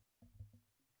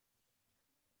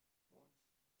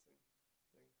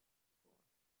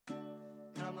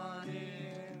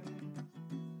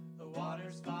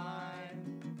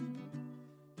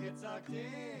sucked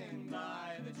in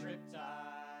by the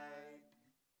Triptide.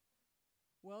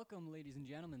 Welcome, ladies and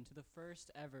gentlemen, to the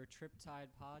first ever Triptide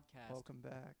podcast. Welcome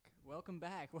back. Welcome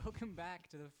back. Welcome back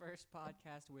to the first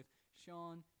podcast with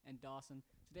Sean and Dawson.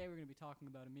 Today we're going to be talking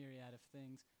about a myriad of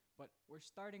things, but we're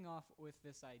starting off with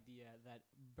this idea that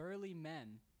burly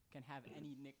men can have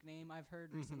any nickname. I've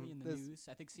heard recently in the news.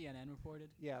 I think CNN reported.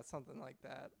 Yeah, something like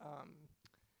that.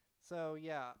 So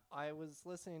yeah, I was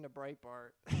listening to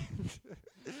Breitbart.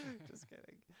 Just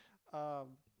kidding.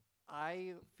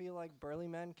 I feel like burly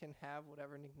men can have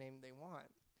whatever nickname they want.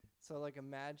 So like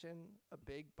imagine a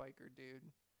big biker dude.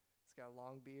 He's got a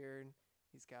long beard.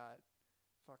 He's got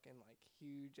fucking like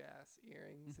huge ass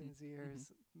earrings in his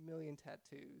ears, million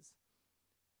tattoos.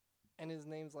 And his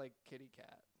name's like Kitty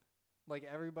Cat. Like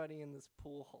everybody in this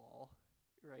pool hall,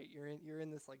 right? You're in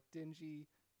this like dingy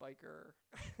biker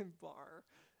bar,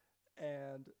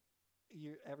 and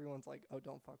everyone's like, "Oh,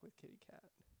 don't fuck with Kitty Cat."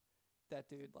 That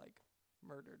dude like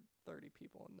murdered 30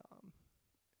 people in Nam.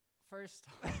 First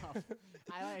off,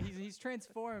 he's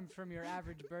transformed from your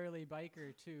average burly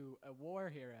biker to a war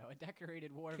hero, a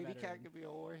decorated war veteran. Kitty Cat could be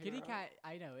a war hero. Kitty Cat,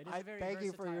 I know. It is I a very beg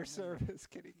you for your versatile name. service,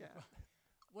 Kitty Cat.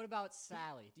 What about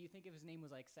Sally? Do you think if his name was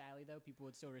like Sally, though, people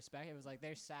would still respect it? It was like,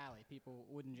 there's Sally. People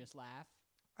wouldn't just laugh.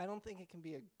 I don't think it can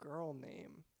be a girl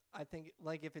name. I think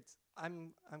like if it's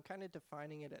I'm kind of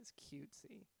defining it as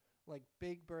cutesy. Like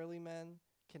big burly men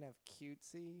can have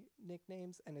cutesy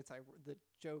nicknames, and the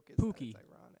joke is that it's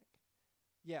ironic.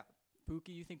 Yeah,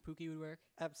 Pookie. You think Pookie would work?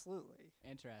 absolutely.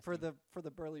 Interesting. For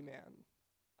the burly man,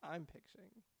 I'm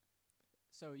picturing.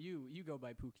 So you go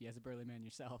by Pookie as a burly man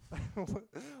yourself.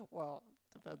 Well,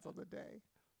 depends on the day.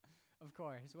 Of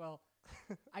course. Well,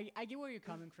 I get where you're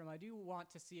coming from. I do want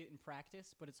to see it in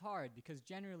practice, but it's hard because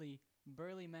generally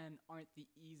burly men aren't the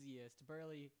easiest.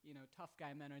 Burly, tough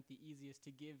guy men aren't the easiest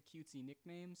to give cutesy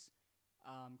nicknames.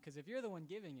 Because if you're the one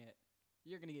giving it,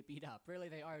 you're going to get beat up. Really,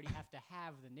 they already have to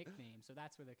have the nickname, so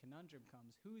that's where the conundrum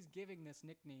comes. Who's giving this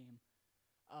nickname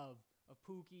of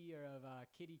Pookie or of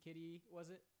Kitty, was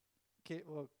it?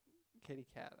 Kitty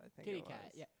Cat, I think Kitty it was.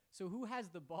 Cat, yeah. So who has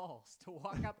the balls to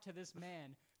walk up to this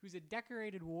man who's a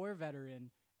decorated war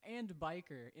veteran and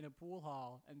biker in a pool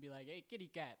hall and be like, "Hey, Kitty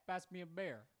Cat, pass me a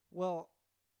bear"? Well,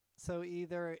 so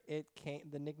either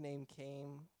the nickname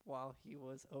came while he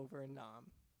was over in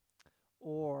Nam,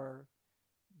 or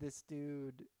this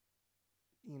dude,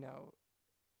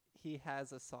 he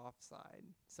has a soft side.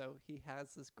 So he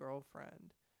has this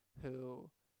girlfriend who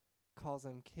calls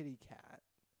him Kitty Cat,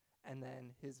 and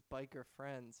then his biker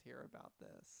friends hear about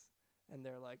this, and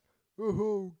they're like,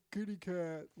 "Oh, Kitty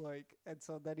Cat!" And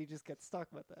so then he just gets stuck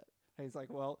with it, and he's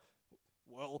like, "Well,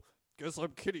 guess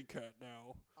I'm Kitty Cat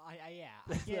now." I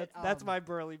get, that's my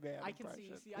burly man I can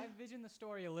impression. see. I envision the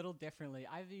story a little differently.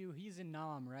 I view he's in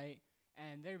Nam, right?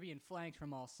 And they're being flanked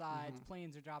from all sides.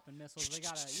 Planes are dropping missiles. They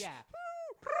gotta,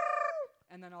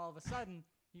 And then all of a sudden,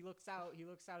 he looks out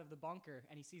of the bunker,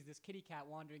 and he sees this kitty cat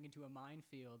wandering into a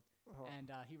minefield.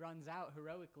 And he runs out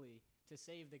heroically to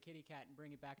save the kitty cat and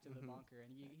bring it back to the bunker.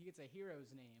 And he gets a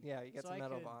hero's name. Yeah, he gets a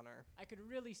Medal of Honor. I could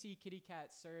really see Kitty Cat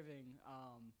serving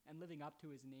and living up to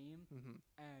his name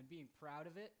and being proud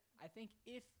of it. I think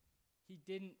if he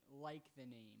didn't like the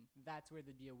name, that's where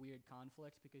there'd be a weird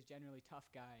conflict, because generally tough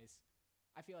guys,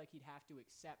 I feel like he'd have to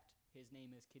accept his name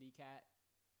as Kitty Cat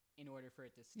in order for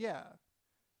it to stay. Yeah.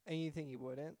 And you think he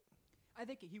wouldn't? I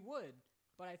think he would,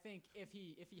 but I think if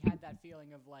he had that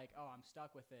feeling of like, "Oh, I'm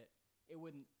stuck with it," it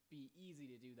wouldn't be easy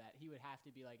to do that. He would have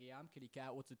to be like, "Yeah, I'm Kitty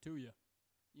Cat, what's it to you?"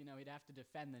 He'd have to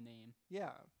defend the name.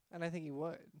 Yeah, and I think he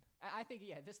would. I think,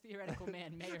 this theoretical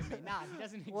man may or may not. He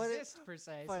doesn't exist per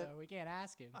se, so we can't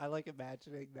ask him. I like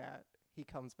imagining that he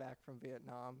comes back from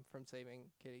Vietnam from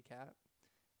saving Kitty Cat,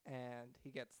 and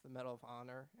he gets the Medal of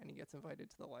Honor, and he gets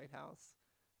invited to the White House,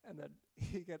 and then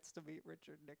he gets to meet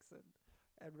Richard Nixon,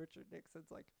 and Richard Nixon's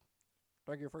like,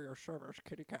 "Thank you for your service,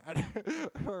 Kitty Cat,"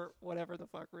 or whatever the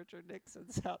fuck Richard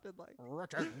Nixon sounded like.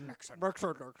 Richard Nixon.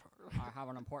 Richard Nixon. I have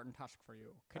an important task for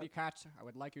you. Kitty Cat, I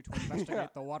would like you to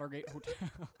investigate the Watergate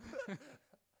Hotel.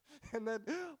 And then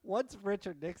once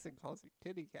Richard Nixon calls you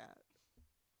Kitty Cat,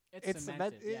 it's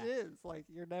cemented. It is. Like,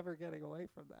 you're never getting away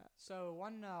from that. So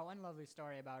one lovely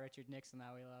story about Richard Nixon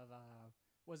that we love,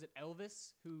 was it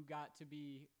Elvis, who got to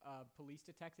be a police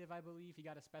detective, I believe? He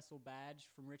got a special badge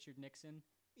from Richard Nixon.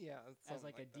 Yeah, as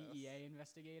like a DEA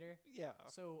investigator. Yeah.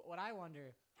 So what I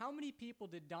wonder, how many people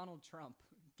did Donald Trump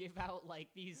give out like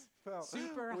these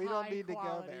super we high don't need quality to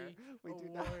go there. We do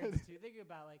awards not. to? Think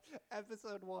about like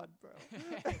episode 1, bro.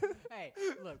 Hey,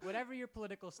 look, whatever your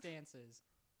political stance is,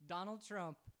 Donald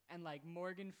Trump and like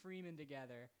Morgan Freeman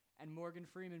together, and Morgan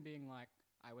Freeman being like,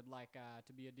 I would like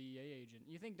to be a DEA agent.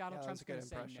 You think Donald Yeah, Trump's that going was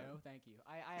to a say good impression. no? Thank you.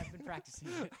 I have been practicing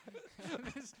it.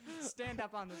 This stand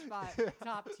up on the spot,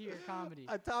 top tier comedy.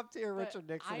 A top tier But Richard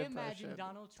Nixon I impression. imagine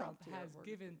Donald Trump Top tier has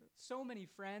Morgan given Freeman. so many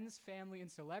friends, family,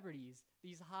 and celebrities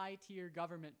these high tier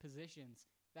government positions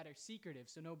that are secretive,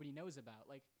 so nobody knows about.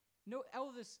 Like, no,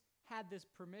 Elvis had this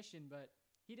permission, but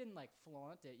he didn't like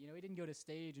flaunt it. You know, he didn't go to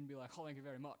stage and be like, "Oh, thank you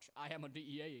very much. I am a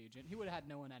DEA agent." He would have had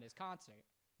no one at his concert.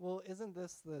 Well, isn't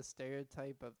this the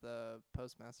stereotype of the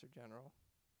Postmaster General?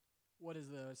 What is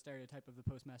the stereotype of the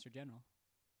Postmaster General?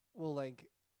 Well, like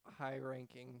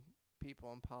high-ranking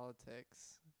people in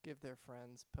politics give their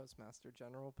friends Postmaster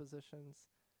General positions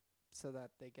so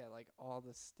that they get like all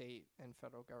the state and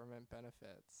federal government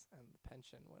benefits and the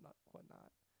pension whatnot.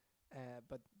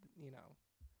 But you know,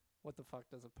 what the fuck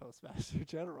does a Postmaster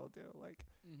General do? Like,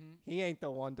 he ain't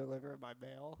the one delivering my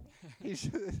mail. He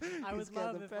should. I he's would getting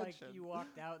love the if like pension. you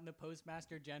walked out and the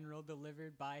Postmaster General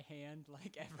delivered by hand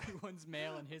like everyone's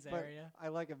mail in his But area. I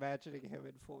like imagining him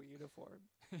in full uniform,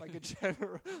 like a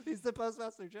general. He's the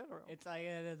Postmaster General. It's like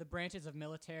the branches of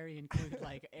military include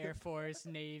like Air Force,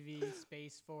 Navy,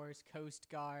 Space Force, Coast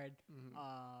Guard,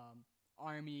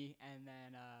 Army, and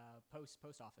then post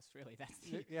office. Really, that's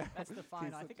the Yeah. that's the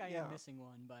final. I the- think I yeah. am missing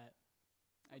one, but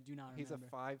I do not He's a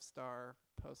remember. 5-star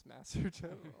Postmaster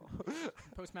General.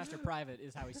 Postmaster Private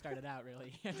is how he started out. Really,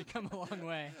 he had to come a long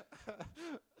way.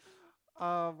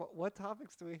 What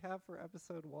topics do we have for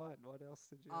episode 1? What else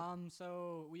did you?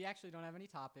 So we actually don't have any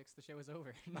topics. The show is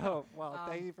over. Oh well,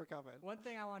 thank you for coming. One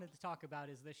thing I wanted to talk about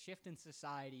is the shift in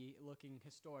society looking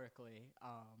historically.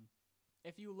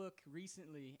 If you look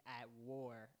recently at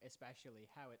war, especially,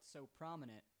 how it's so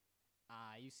prominent,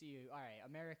 you see, all right,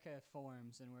 America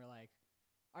forms, and we're like,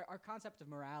 our concept of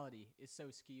morality is so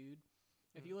skewed.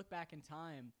 If you look back in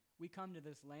time, we come to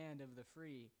this land of the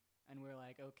free, and we're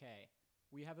like, okay,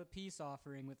 we have a peace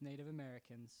offering with Native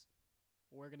Americans.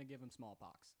 We're going to give them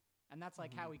smallpox. And that's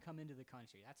like how we come into the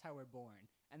country. That's how we're born.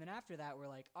 And then after that, we're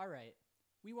like, all right,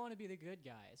 we want to be the good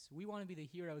guys. We want to be the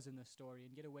heroes in this story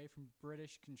and get away from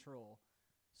British control.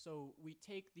 So we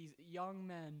take these young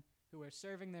men who are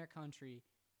serving their country,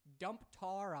 dump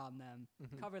tar on them,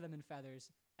 cover them in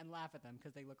feathers, and laugh at them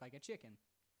because they look like a chicken.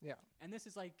 Yeah. And this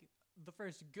is like the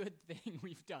first good thing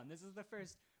we've done. This is the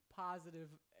first positive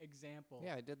example.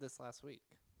 Yeah, I did this last week.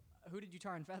 Who did you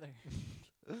tar and feather?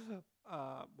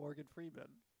 Morgan Freeman.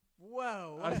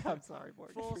 Whoa. what a I'm sorry,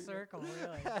 Morgan full Freeman. circle,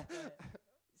 really.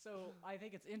 So I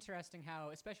think it's interesting how,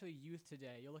 especially youth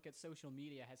today, you look at social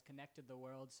media has connected the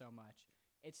world so much.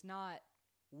 It's not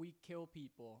we kill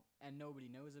people and nobody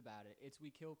knows about it. It's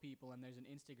we kill people and there's an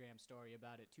Instagram story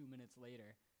about it 2 minutes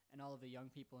later, and all of the young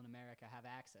people in America have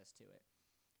access to it.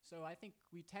 So I think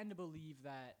we tend to believe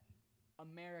that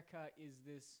America is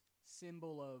this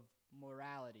symbol of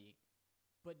morality.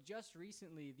 But just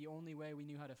recently, the only way we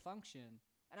knew how to function,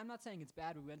 and I'm not saying it's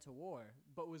bad we went to war,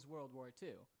 but was World War II.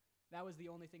 That was the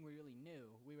only thing we really knew.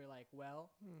 We were like,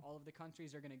 well, all of the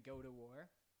countries are going to go to war,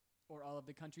 or all of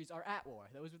the countries are at war.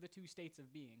 Those were the two states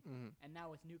of being. And now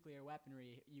with nuclear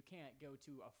weaponry, you can't go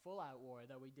to a full-out war,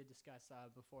 though we did discuss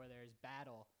before there's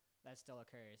battle that still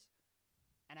occurs.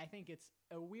 And I think it's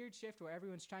a weird shift where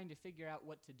everyone's trying to figure out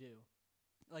what to do.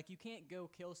 Like, you can't go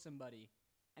kill somebody,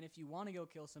 and if you want to go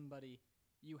kill somebody,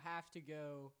 you have to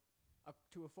go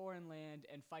to a foreign land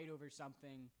and fight over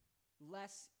something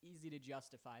less easy to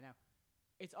justify. Now,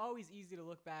 it's always easy to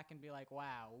look back and be like,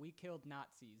 wow, we killed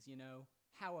Nazis, you know,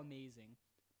 how amazing.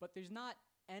 But there's not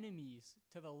enemies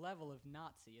to the level of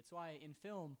Nazi. It's why in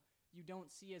film you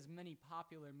don't see as many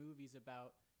popular movies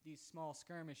about these small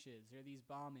skirmishes or these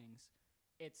bombings.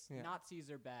 It's Nazis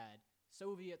are bad.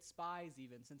 Soviet spies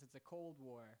even, since it's a Cold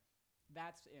War.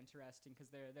 That's interesting because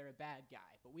they're a bad guy.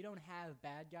 But we don't have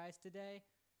bad guys today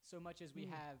so much as we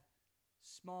have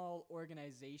small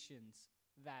organizations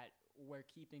that we're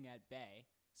keeping at bay.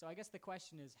 So I guess the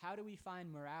question is, how do we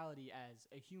find morality as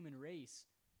a human race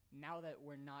now that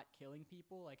we're not killing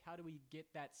people? Like, how do we get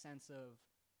that sense of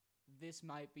this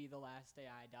might be the last day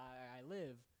I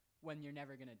live when you're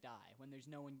never going to die, when there's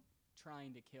no one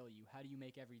trying to kill you? How do you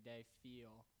make every day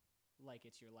feel like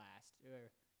it's your last? Or,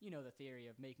 you know, the theory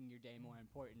of making your day more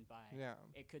important by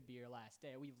it could be your last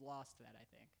day. We've lost that, I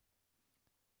think.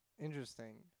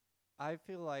 Interesting. I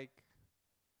feel like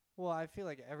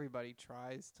everybody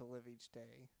tries to live each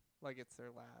day like it's their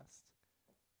last.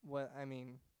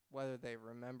 Whether they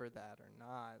remember that or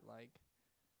not, like,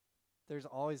 there's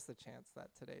always the chance that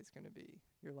today's going to be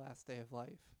your last day of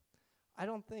life. I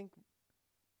don't think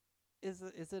is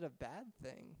it a bad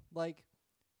thing? Like,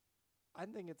 I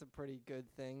think it's a pretty good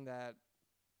thing that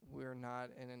we're not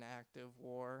in an active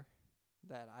war,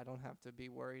 that I don't have to be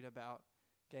worried about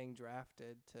getting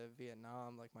drafted to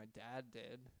Vietnam like my dad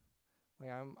did.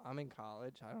 Like I'm in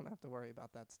college. I don't have to worry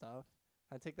about that stuff.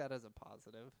 I take that as a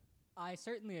positive. I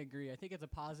certainly agree. I think it's a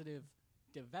positive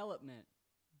development,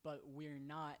 but we're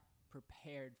not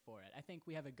prepared for it. I think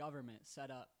we have a government set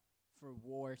up for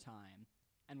wartime,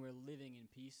 and we're living in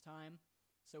peacetime,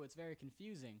 so it's very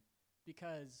confusing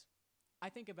because I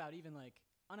think about even like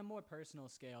on a more personal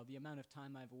scale, the amount of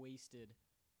time I've wasted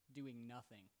doing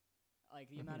nothing. Like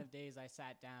the amount of days I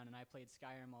sat down and I played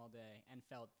Skyrim all day and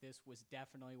felt this was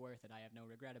definitely worth it. I have no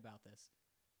regret about this.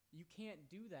 You can't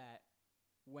do that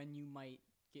when you might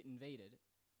get invaded.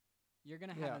 You're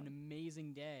going to have an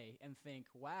amazing day and think,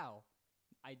 wow,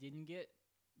 I didn't get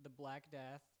the Black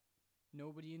Death.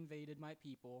 Nobody invaded my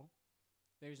people.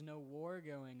 There's no war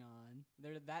going on.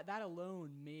 That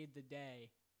alone made the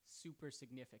day super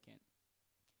significant.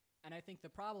 And I think the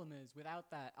problem is,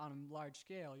 without that on a large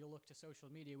scale, you'll look to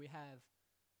social media. We have,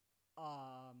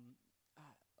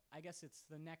 I guess it's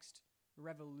the next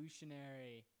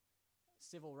revolutionary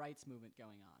civil rights movement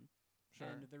going on. Sure.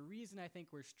 And the reason I think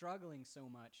we're struggling so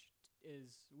much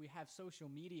is we have social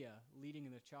media leading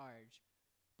the charge,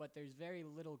 but there's very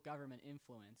little government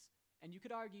influence. And you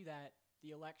could argue that the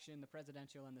election, the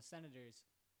presidential and the senators,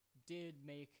 did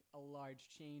make a large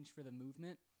change for the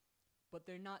movement, but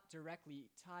they're not directly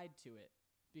tied to it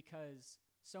because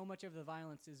so much of the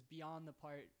violence is beyond the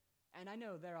part. And I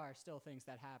know there are still things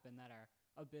that happen that are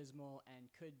abysmal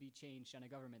and could be changed on a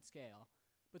government scale.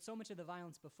 But so much of the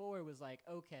violence before was like,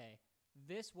 okay,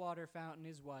 this water fountain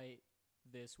is white,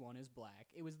 this one is black.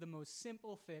 It was the most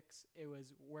simple fix. It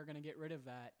was, we're going to get rid of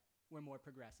that. We're more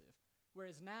progressive.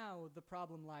 Whereas now the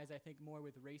problem lies, I think, more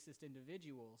with racist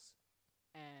individuals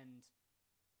and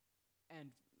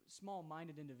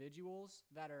small-minded individuals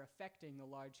that are affecting the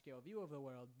large-scale view of the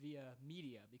world via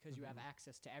media because you have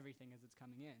access to everything as it's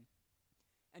coming in.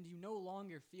 And you no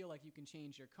longer feel like you can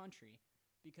change your country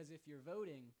because if you're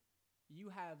voting, you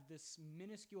have this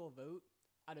minuscule vote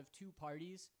out of two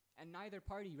parties, and neither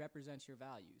party represents your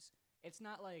values. It's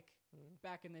not like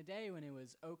back in the day when it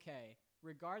was, okay,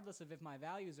 regardless of if my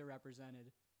values are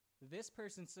represented, this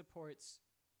person supports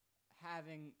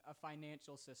having a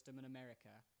financial system in America,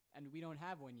 and we don't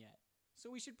have one yet.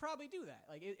 So we should probably do that.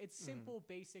 Like it's simple,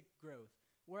 basic growth.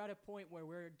 We're at a point where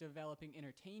we're developing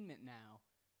entertainment now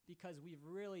because we've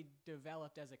really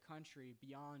developed as a country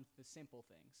beyond the simple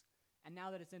things. And now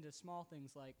that it's into small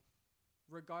things like,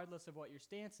 regardless of what your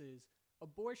stance is,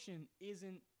 abortion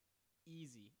isn't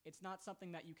easy. It's not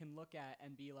something that you can look at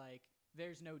and be like,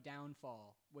 there's no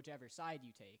downfall, whichever side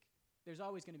you take. There's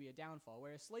always going to be a downfall.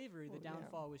 Whereas slavery, the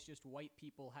downfall was just white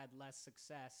people had less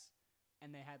success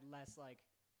and they had less like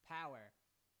power.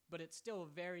 But it's still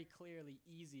very clearly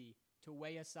easy to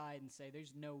weigh aside and say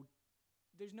there's no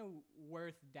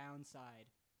worth downside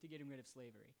to getting rid of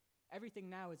slavery. Everything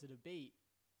now is a debate,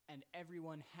 and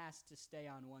everyone has to stay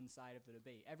on one side of the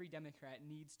debate. Every Democrat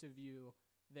needs to view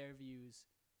their views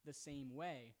the same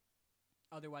way,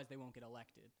 otherwise they won't get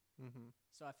elected.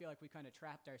 So I feel like we kind of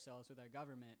trapped ourselves with our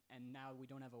government, and now we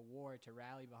don't have a war to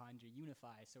rally behind or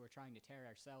unify, so we're trying to tear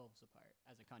ourselves apart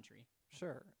as a country.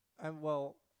 Sure.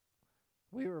 Well,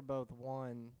 we were both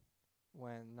one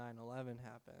when 9/11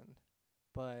 happened,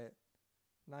 but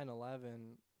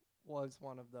 9/11 was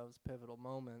one of those pivotal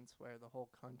moments where the whole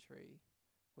country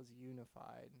was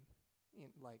unified.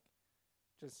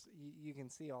 You can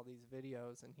see all these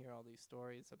videos and hear all these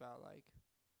stories about like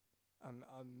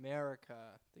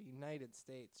America, the United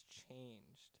States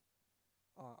changed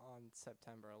on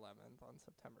September 11th, on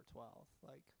September 12th.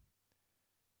 Like,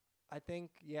 I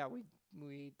think,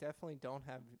 we definitely don't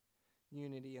have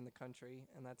unity in the country,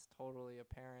 and that's totally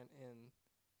apparent in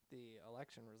the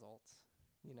election results,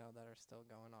 that are still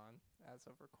going on as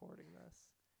of recording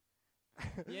this.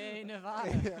 Yay,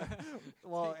 Nevada. Yeah.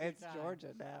 Well, Take your it's time.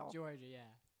 Georgia now. Georgia,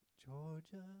 yeah.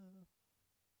 Georgia.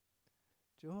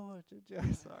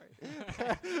 Sorry.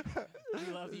 We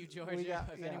love you, Georgia.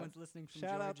 If anyone's listening from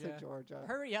Shout Georgia. out to Georgia.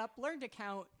 Hurry up, learn to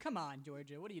count. Come on,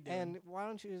 Georgia. What are you doing? And why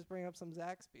don't you just bring up some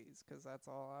Zaxby's? Because that's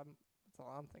all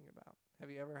I'm thinking about. Have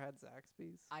you ever had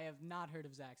Zaxby's? I have not heard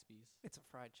of Zaxby's. It's a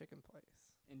fried chicken place.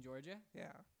 In Georgia?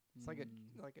 Yeah, it's like a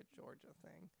Georgia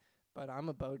thing. But I'm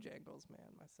a Bojangles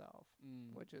man myself,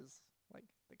 which is like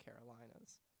the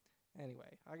Carolinas.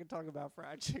 Anyway, I can talk about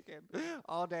fried chicken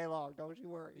all day long. Don't you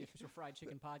worry. The official fried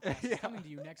chicken podcast is coming to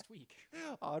you next week.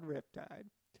 On Riptide.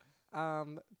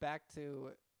 Back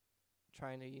to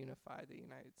trying to unify the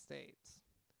United States.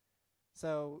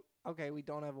 So, okay, we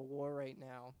don't have a war right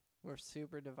now. We're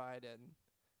super divided.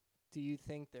 Do you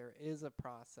think there is a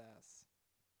process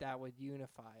that would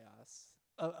unify us?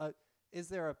 is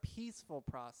there a peaceful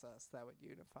process that would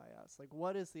unify us? Like,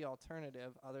 what is the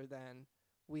alternative other than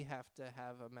we have to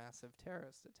have a massive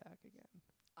terrorist attack again?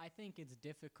 I think it's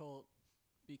difficult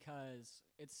because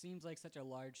it seems like such a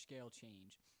large-scale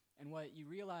change. And what you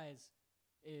realize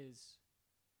is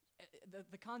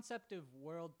the concept of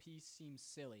world peace seems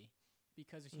silly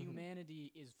because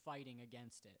humanity is fighting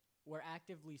against it. We're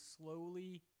actively,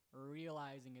 slowly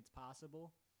realizing it's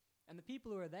possible. And the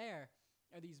people who are there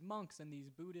are these monks and these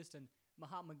Buddhists and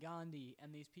Mahatma Gandhi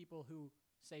and these people who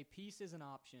say peace is an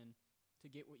option to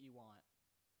get what you want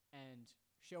and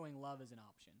showing love is an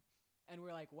option. And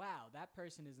we're like, wow, that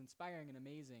person is inspiring and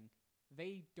amazing.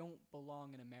 They don't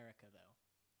belong in America, though.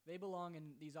 They belong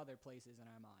in these other places in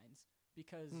our minds.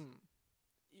 Because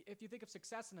if you think of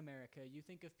success in America, you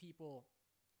think of people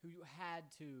who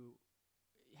had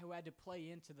to play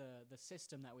into the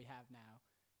system that we have now.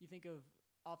 You think of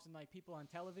often like people on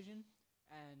television,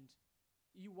 and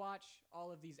you watch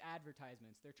all of these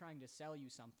advertisements. They're trying to sell you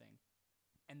something,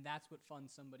 and that's what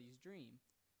funds somebody's dream.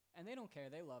 And they don't care.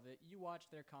 They love it. You watch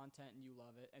their content and you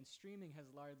love it. And streaming has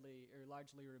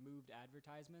largely removed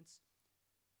advertisements.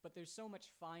 But there's so much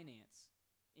finance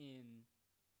in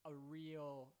a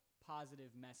real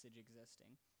positive message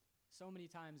existing. So many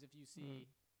times if you see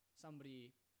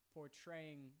somebody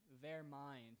portraying their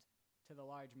mind to the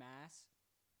large mass,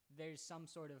 there's some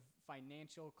sort of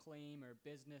financial claim or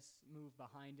business move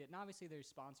behind it. And obviously there's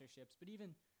sponsorships. But even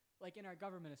like in our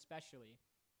government especially,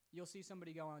 you'll see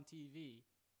somebody go on TV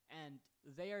and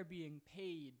they are being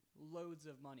paid loads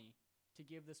of money to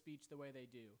give the speech the way they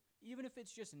do. Even if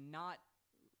it's just not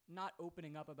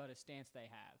opening up about a stance they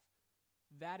have.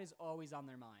 That is always on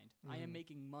their mind. I am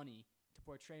making money to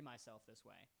portray myself this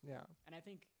way. Yeah. And I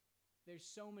think there's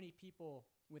so many people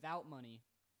without money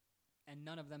and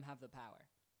none of them have the power.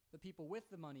 The people with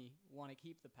the money want to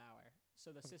keep the power.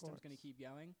 So the system's going to keep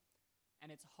going.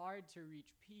 And it's hard to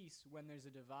reach peace when there's a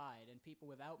divide. And people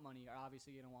without money are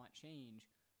obviously going to want change.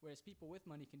 Whereas people with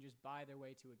money can just buy their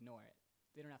way to ignore it.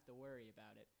 They don't have to worry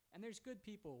about it. And there's good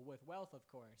people with wealth, of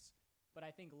course. But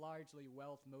I think largely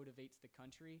wealth motivates the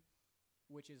country,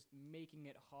 which is making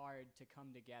it hard to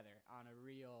come together on a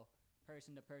real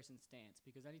person-to-person stance.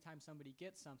 Because anytime somebody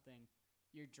gets something,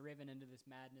 you're driven into this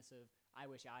madness of, I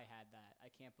wish I had that. I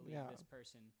can't believe this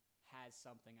person has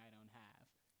something I don't have.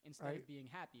 Instead of being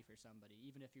happy for somebody,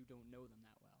 even if you don't know them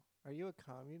that well. Are you a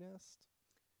communist?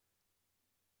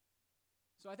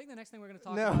 So I think the next thing we're going to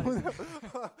talk about is...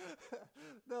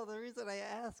 No, the reason I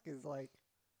ask is like,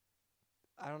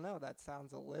 I don't know, that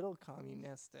sounds a little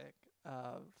communistic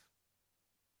of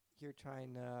you're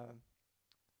trying to,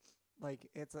 like,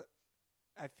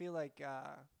 I feel like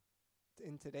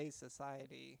in today's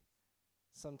society,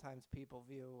 sometimes people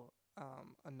view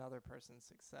another person's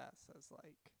success as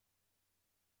like,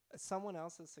 someone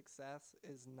else's success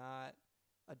is not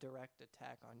a direct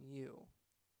attack on you.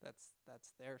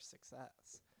 That's their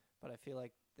success. But I feel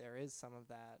like there is some of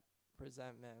that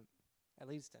resentment, at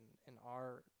least in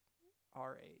our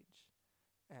age.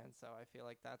 And so I feel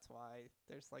like that's why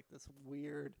there's like this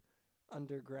weird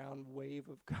underground wave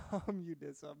of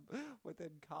communism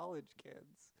within college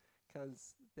kids,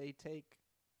 because they take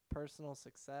personal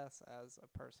success as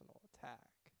a personal attack,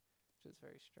 which is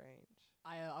very strange.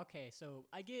 Okay, so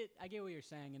I get what you're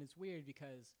saying, and it's weird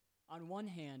because on one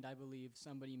hand, I believe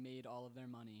somebody made all of their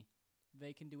money.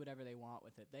 They can do whatever they want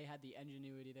with it. They had the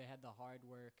ingenuity, they had the hard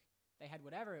work, they had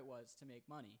whatever it was to make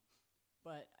money.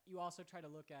 But you also try to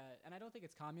look at, and I don't think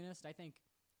it's communist, I think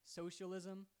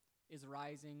socialism is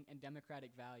rising and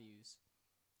democratic values.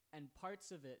 And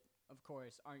parts of it, of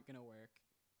course, aren't going to work.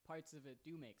 Parts of it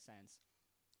do make sense.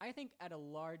 I think at a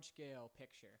large scale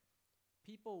picture,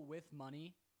 people with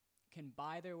money can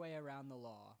buy their way around the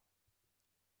law,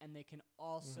 and they can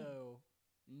also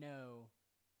know,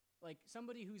 like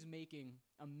somebody who's making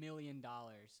 $1 million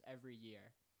every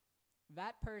year,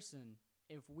 that person,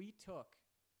 if we took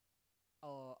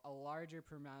a larger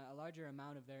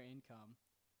amount of their income,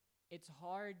 it's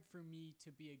hard for me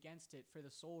to be against it for the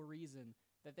sole reason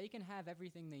that they can have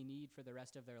everything they need for the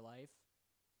rest of their life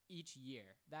each year.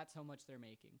 That's how much they're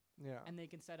making. Yeah. And they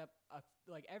can set up,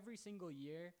 like every single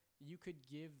year, you could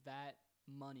give that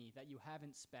money that you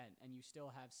haven't spent and you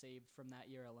still have saved from that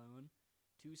year alone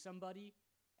to somebody,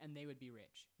 and they would be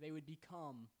rich. They would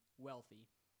become wealthy.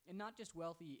 And not just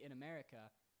wealthy in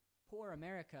America. Poor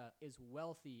America is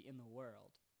wealthy in the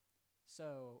world.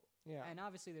 So, and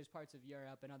obviously there's parts of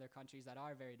Europe and other countries that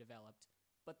are very developed,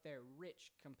 but they're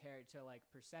rich compared to like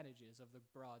percentages of the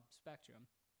broad spectrum.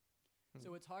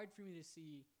 So it's hard for me to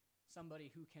see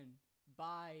somebody who can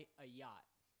buy a yacht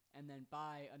and then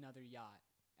buy another yacht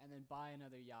and then buy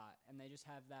another yacht, and they just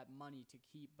have that money to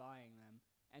keep buying them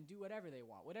and do whatever they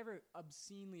want, whatever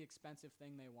obscenely expensive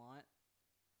thing they want.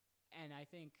 And I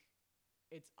think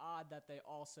it's odd that they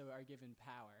also are given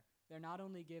power. They're not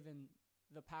only given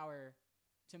the power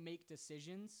to make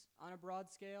decisions on a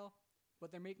broad scale,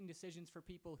 but they're making decisions for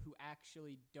people who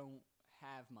actually don't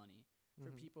have money,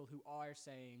 for people who are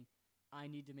saying, I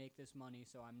need to make this money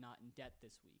so I'm not in debt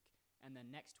this week, and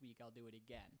then next week I'll do it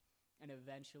again, and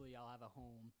eventually I'll have a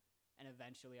home, and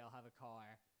eventually I'll have a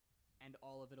car, and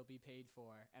all of it'll be paid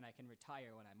for, and I can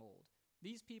retire when I'm old.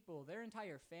 These people, their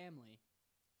entire family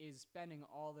is spending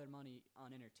all their money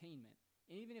on entertainment.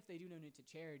 And even if they do donate to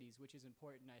charities, which is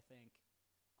important, I think,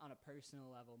 on a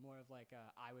personal level, more of like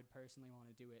I would personally want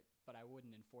to do it, but I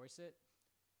wouldn't enforce it.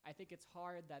 I think it's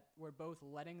hard that we're both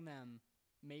letting them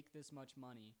make this much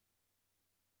money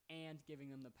and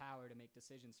giving them the power to make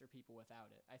decisions for people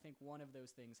without it. I think one of those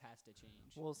things has to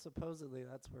change. Well, supposedly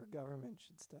that's where government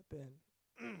should step in.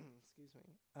 Excuse me.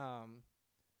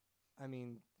 I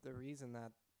mean, the reason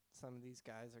that some of these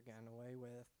guys are getting away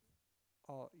with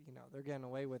they're getting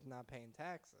away with not paying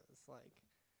taxes. Like,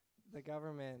 the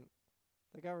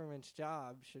government's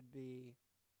job should be,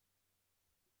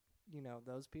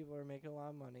 those people are making a lot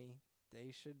of money.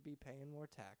 They should be paying more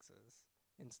taxes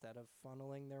instead of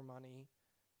funneling their money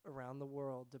around the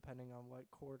world, depending on what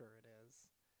quarter it is.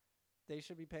 They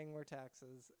should be paying more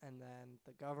taxes, and then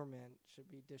the government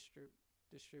should be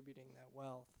distributing that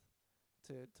wealth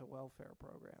to welfare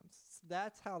programs.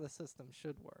 That's how the system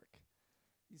should work.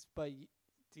 But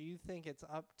do you think it's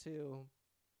up to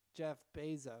Jeff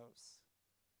Bezos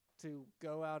to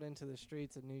go out into the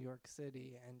streets of New York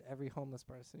City and every homeless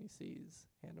person he sees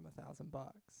hand him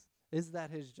 $1,000? Is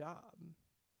that his job?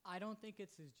 I don't think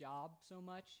it's his job so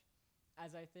much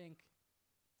as I think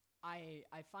I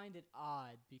find it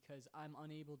odd because I'm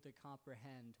unable to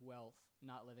comprehend wealth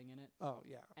not living in it. Oh,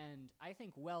 yeah. And I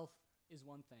think wealth is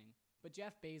one thing, but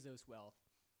Jeff Bezos' wealth,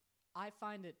 I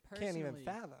find it personally... Can't even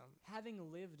fathom.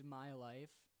 Having lived my life,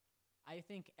 I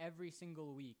think every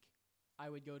single week I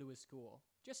would go to his school,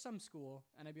 just some school,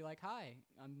 and I'd be like, hi,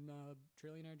 I'm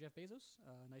trillionaire Jeff Bezos.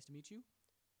 Nice to meet you.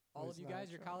 All of you guys,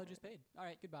 your college is paid. All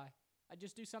right, goodbye. I'd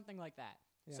just do something like that.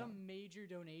 Yeah. Some major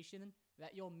donation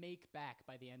that you'll make back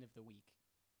by the end of the week.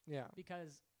 Yeah.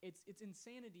 Because it's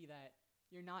insanity that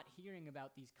you're not hearing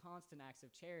about these constant acts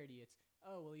of charity. It's,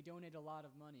 oh, well, he donated a lot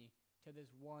of money to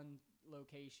this one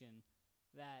location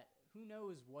that who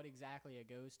knows what exactly it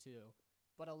goes to,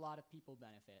 but a lot of people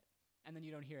benefit. And then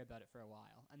you don't hear about it for a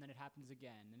while. And then it happens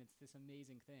again, and it's this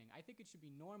amazing thing. I think it should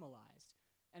be normalized.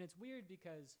 And it's weird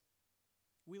because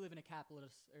we live in a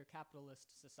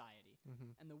capitalist society.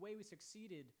 Mm-hmm. And the way we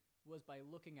succeeded was by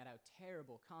looking at how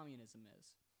terrible communism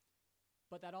is.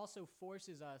 But that also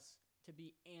forces us to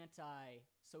be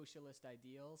anti-socialist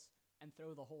ideals and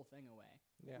throw the whole thing away.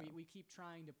 Yeah. We keep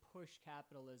trying to push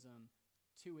capitalism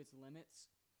to its limits,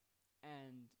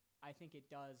 and I think it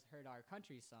does hurt our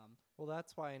country some. Well,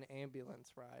 that's why an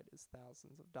ambulance ride is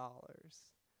thousands of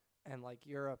dollars. And, like,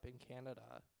 Europe and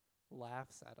Canada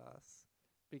laughs at us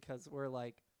because we're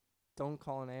like, don't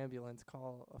call an ambulance,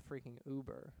 call a freaking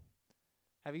Uber.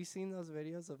 Have you seen those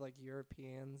videos of, like,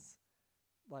 Europeans?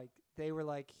 Like, they were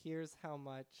like, here's how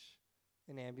much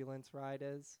an ambulance ride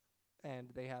is. And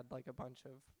they had, like, a bunch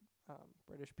of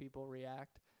British people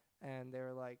react. And they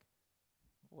were like,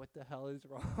 what the hell is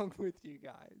wrong with you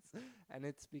guys? And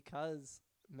it's because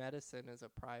medicine is a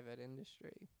private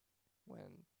industry.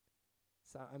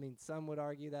 Some would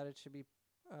argue that it should be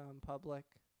public.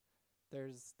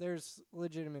 There's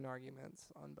legitimate arguments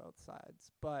on both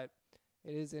sides, but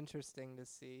it is interesting to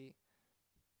see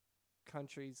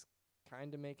countries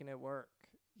kind of making it work,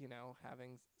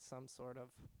 having some sort of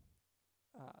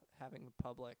having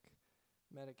public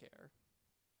Medicare,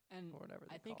 and or whatever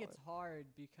they I think call it's it. hard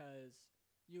because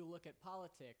you look at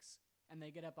politics and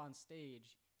they get up on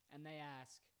stage and they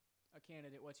ask a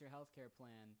candidate, what's your healthcare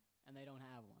plan? And they don't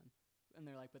have one. And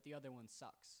they're like, but the other one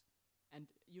sucks. And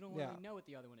you don't really know what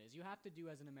the other one is. You have to do,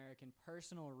 as an American,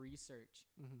 personal research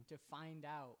to find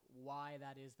out why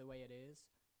that is the way it is.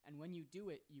 And when you do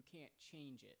it, you can't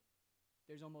change it.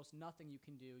 There's almost nothing you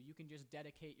can do. You can just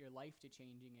dedicate your life to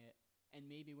changing it. And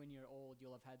maybe when you're old,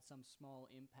 you'll have had some small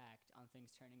impact on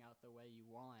things turning out the way you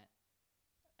want.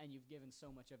 And you've given so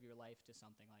much of your life to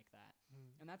something like that.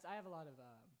 And I have a lot of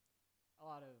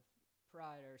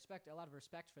pride or respect, a lot of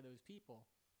respect for those people.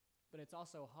 But it's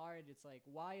also hard. It's like,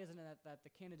 why isn't it that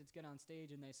the candidates get on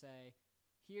stage and they say,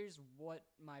 here's what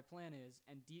my plan is,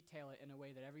 and detail it in a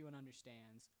way that everyone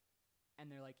understands. And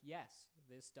they're like, yes,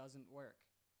 this doesn't work,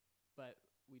 but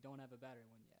we don't have a better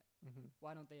one yet. Mm-hmm.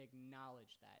 Why don't they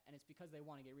acknowledge that? And it's because they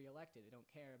want to get reelected. They don't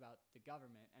care about the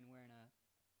government, and we're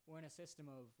in a system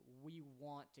of we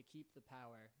want to keep the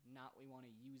power, not we want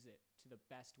to use it to the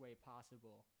best way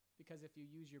possible. Because if you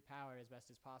use your power as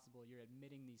best as possible, you're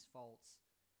admitting these faults,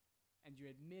 and you're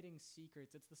admitting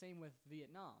secrets. It's the same with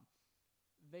Vietnam.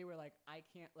 They were like, I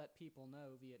can't let people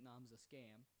know Vietnam's a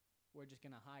scam. We're just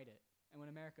going to hide it. And when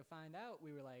America found out,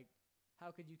 we were like, how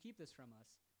could you keep this from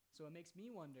us? So it makes me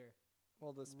wonder.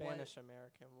 Well, the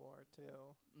Spanish-American War,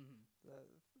 too. Mm-hmm. The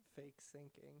fake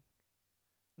sinking.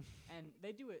 And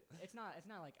they do it. It's not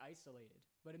like isolated,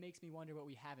 but it makes me wonder what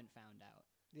we haven't found out.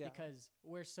 Yeah. Because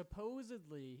we're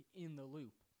supposedly in the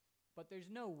loop. But there's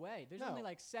no way. There's only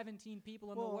like 17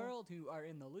 people in the world who are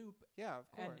in the loop. Yeah,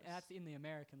 of course. And that's in the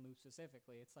American loop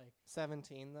specifically. It's like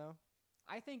 17, though?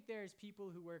 I think there's people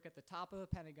who work at the top of the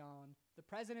Pentagon. The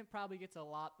president probably gets a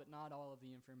lot, but not all of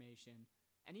the information.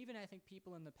 And even I think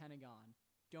people in the Pentagon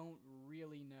don't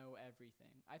really know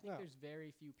everything. I think there's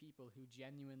very few people who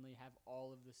genuinely have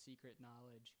all of the secret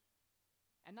knowledge.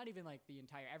 And not even like the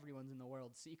entire everyone's in the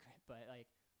world secret, but like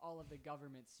all of the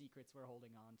government secrets we're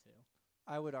holding on to.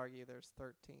 I would argue there's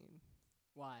 13.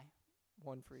 Why?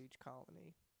 One for each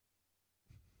colony.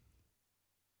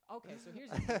 Okay, so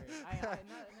here's a theory.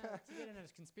 To get into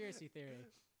this conspiracy theory,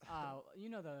 you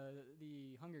know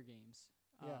the Hunger Games.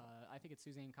 Yeah. I think it's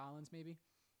Suzanne Collins, maybe.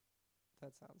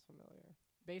 That sounds familiar.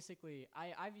 Basically,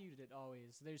 I viewed it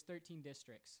always. There's 13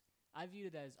 districts. I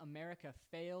viewed it as America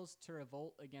fails to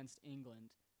revolt against England.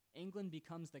 England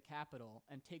becomes the capital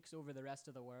and takes over the rest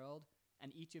of the world,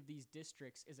 and each of these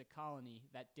districts is a colony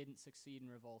that didn't succeed in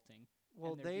revolting.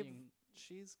 Well,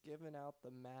 she's given out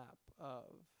the map of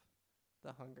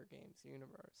the Hunger Games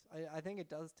universe. I think it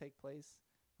does take place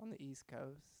on the East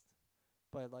Coast,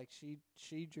 but like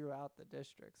she drew out the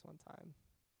districts one time.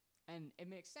 And it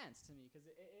makes sense to me because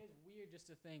it is weird just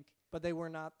to think. But they were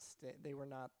not. They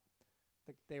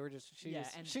were just.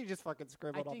 She just fucking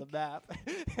scribbled on the map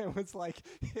and was like,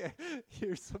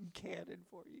 "Here's some canon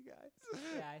for you guys."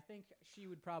 Yeah, I think she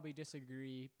would probably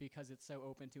disagree because it's so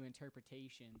open to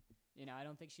interpretation. You know, I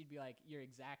don't think she'd be like, "You're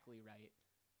exactly right."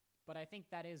 But I think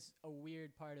that is a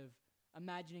weird part of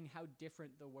imagining how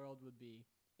different the world would be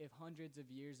if hundreds of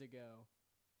years ago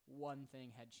one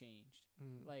thing had changed.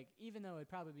 Like, even though it'd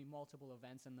probably be multiple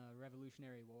events in the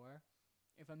Revolutionary War,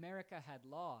 if America had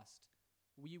lost,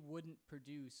 we wouldn't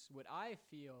produce what I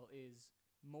feel is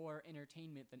more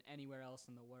entertainment than anywhere else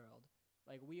in the world.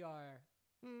 Like, we are...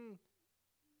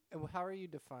 How are you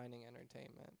defining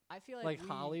entertainment? I feel like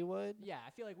Hollywood? Yeah, I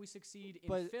feel like we succeed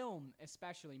in film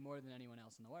especially more than anyone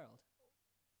else in the world.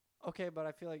 Okay, but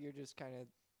I feel like you're just kind of...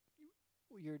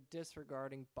 You're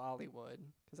disregarding Bollywood,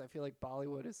 because I feel like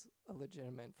Bollywood is a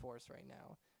legitimate force right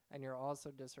now. And you're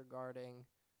also disregarding...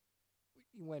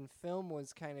 When film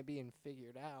was kind of being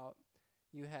figured out,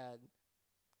 you had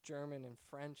German and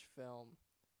French film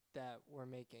that were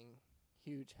making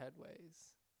huge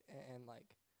headways and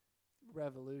like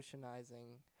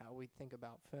revolutionizing how we think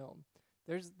about film.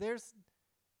 There's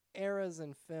eras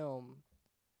in film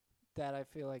that I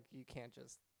feel like you can't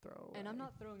just throw away. And I'm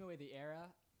not throwing away the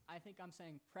era. I think I'm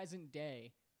saying present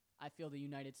day, I feel the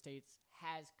United States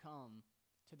has come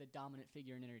to the dominant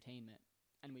figure in entertainment,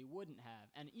 and we wouldn't have.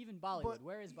 And even Bollywood.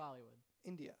 Where is Bollywood?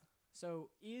 India. So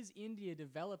is India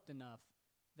developed enough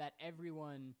that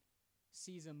everyone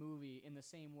sees a movie in the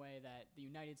same way that the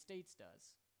United States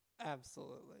does?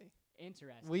 Absolutely.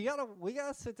 Interesting. We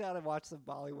gotta sit down and watch some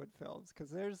Bollywood films, because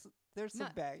there's some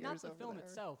bangers. Not the over film there.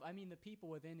 itself. I mean, the people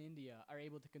within India are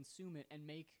able to consume it and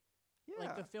make. Yeah.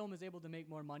 Like, the film is able to make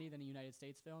more money than a United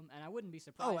States film, and I wouldn't be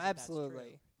surprised. Oh,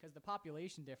 absolutely. Because the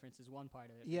population difference is one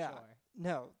part of it. Yeah. For sure.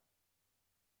 No.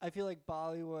 I feel like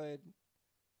Bollywood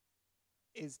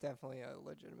is definitely a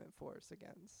legitimate force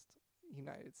against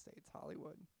United States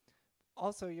Hollywood.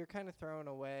 Also, you're kind of throwing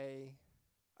away.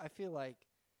 I feel like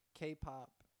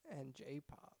K-pop and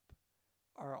J-pop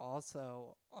are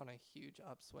also on a huge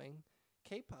upswing.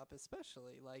 K-pop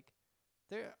especially, like,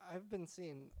 I've been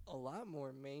seeing a lot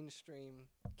more mainstream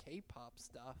K-pop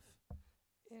stuff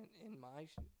in my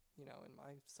in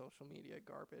my social media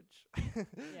garbage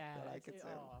that I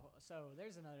consume. So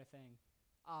there's another thing.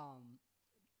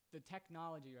 The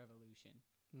technology revolution.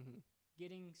 Mm-hmm.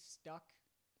 Getting stuck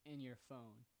in your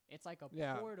phone. It's like a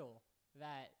portal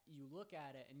that you look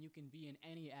at it and you can be in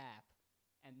any app,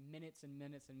 and minutes and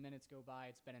minutes and minutes go by.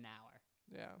 It's been an hour.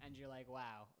 Yeah. And you're like,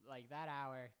 wow, like that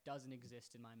hour doesn't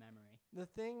exist in my memory. The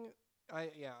thing,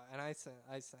 and I sent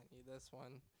you this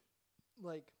one.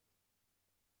 Like,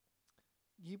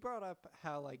 you brought up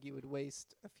how, like, you would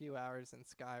waste a few hours in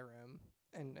Skyrim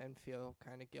and feel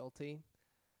kind of guilty.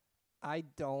 I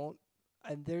don't.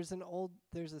 And there's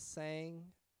a saying,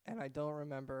 and I don't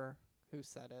remember who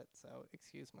said it, so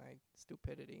excuse my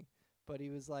stupidity. But he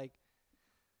was like,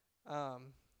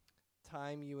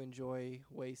 time you enjoy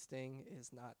wasting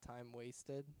is not time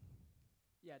wasted.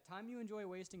 Yeah, time you enjoy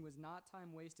wasting was not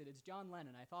time wasted. It's John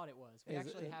Lennon. I thought it was. We Is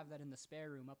actually it? have that in the spare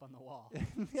room up on the wall.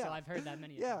 Yeah. So I've heard that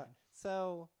many a Yeah. time.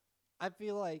 So I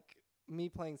feel like me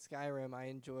playing Skyrim, I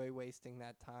enjoy wasting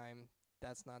that time.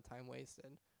 That's not time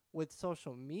wasted. With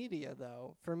social media,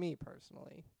 though, for me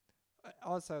personally,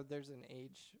 also there's an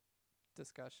age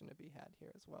discussion to be had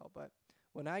here as well. But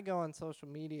when I go on social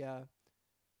media,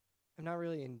 I'm not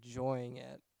really enjoying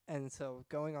it. And so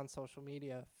going on social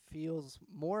media feels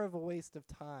more of a waste of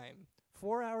time.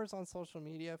 4 hours on social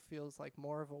media feels like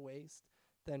more of a waste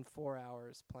than 4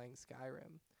 hours playing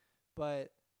Skyrim.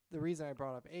 But the reason I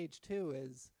brought up age too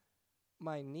is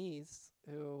my niece,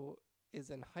 who is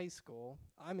in high school.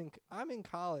 I'm in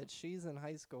college. She's in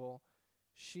high school.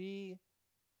 She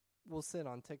will sit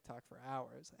on TikTok for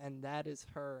hours, and that is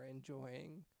her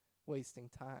enjoying wasting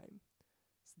time.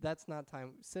 That's not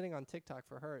time. Sitting on TikTok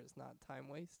for her is not time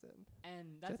wasted.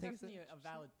 And I that's think is definitely a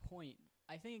valid point.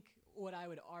 I think what I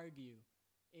would argue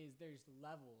is there's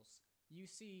levels. You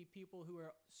see people who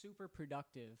are super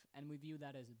productive, and we view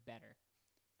that as better.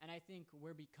 And I think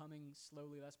we're becoming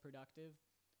slowly less productive.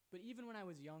 But even when I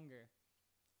was younger,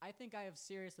 I think I have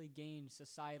seriously gained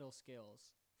societal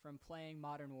skills from playing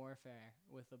Modern Warfare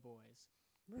with the boys.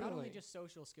 Really? Not only just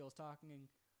social skills, talking,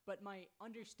 but my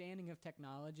understanding of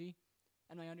technology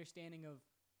and my understanding of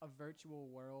a virtual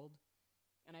world.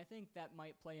 And I think that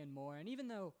might play in more. And even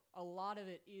though a lot of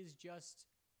it is just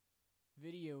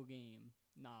video game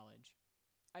knowledge,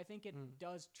 I think it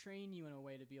does train you in a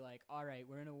way to be like, all right,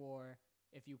 we're in a war.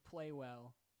 If you play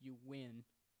well, you win.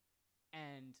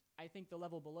 And I think the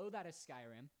level below that is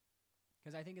Skyrim,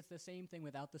 because I think it's the same thing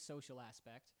without the social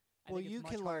aspect. I Well, think it's you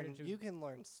much can harder learn to- you can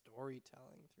learn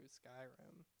storytelling through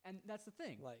Skyrim. And that's the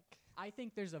thing. Like, I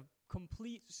think there's a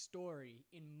complete story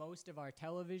in most of our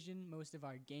television, most of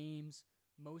our games,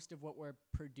 most of what we're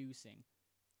producing.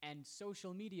 And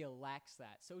social media lacks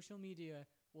that. Social media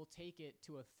will take it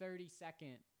to a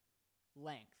 30-second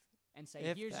length and say,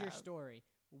 If here's your that. story.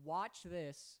 Watch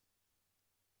this,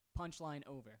 punchline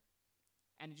over.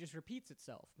 And it just repeats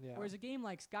itself. Yeah. Whereas a game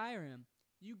like Skyrim,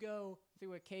 you go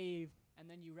through a cave and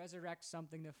then you resurrect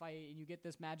something to fight and you get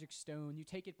this magic stone. You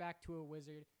take it back to a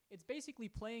wizard. It's basically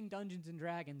playing Dungeons and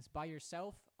Dragons by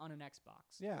yourself on an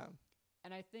Xbox. yeah.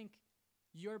 And I think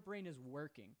your brain is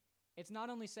working. It's not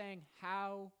only saying,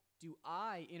 how do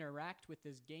I interact with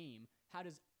this game? How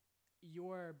does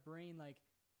your brain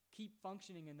keep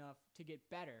functioning enough to get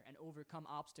better and overcome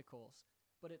obstacles?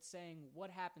 But it's saying, what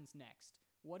happens next?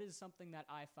 What is something that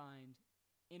I find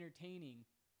entertaining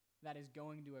that is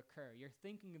going to occur? You're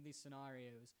thinking of these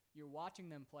scenarios. You're watching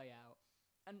them play out.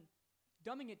 And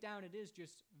dumbing it down, it is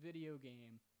just video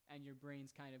game, and your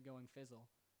brain's kind of going fizzle.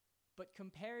 But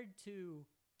compared to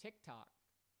TikTok,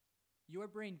 your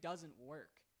brain doesn't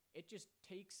work. It just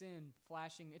takes in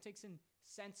it takes in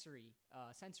sensory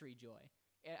joy.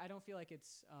 I don't feel like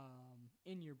it's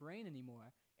in your brain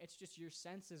anymore. It's just your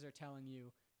senses are telling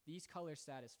you, these colors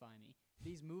satisfy me.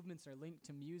 These movements are linked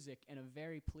to music in a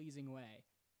very pleasing way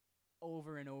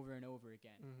over and over and over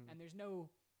again. Mhm. And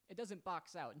it doesn't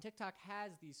box out. And TikTok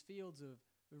has these fields of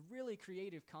really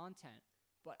creative content.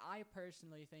 But I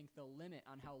personally think the limit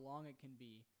on how long it can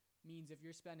be means if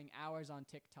you're spending hours on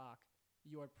TikTok,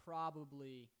 you're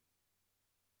probably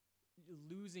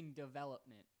losing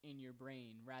development in your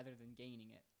brain rather than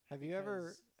gaining it. Have you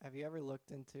ever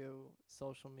looked into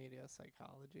social media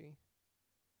psychology?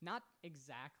 Not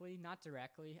exactly, not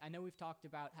directly. I know we've talked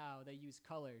about how they use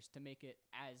colors to make it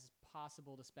as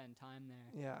possible to spend time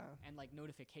there. Yeah. And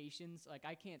notifications,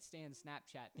 I can't stand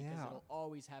Snapchat because Yeah. it'll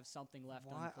always have something left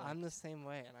Why? unclicked. I'm the same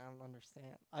way, and I don't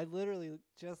understand. I literally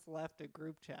just left a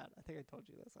group chat. I think I told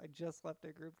you this. I just left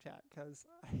a group chat because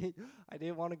I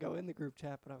didn't want to go in the group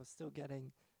chat, but I was still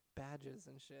getting badges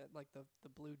and shit, like the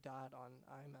blue dot on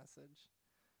iMessage.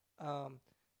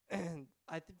 And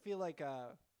I feel like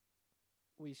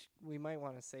we might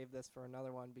want to save this for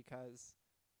another one because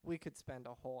we could spend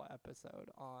a whole episode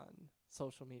on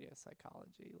social media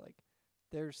psychology.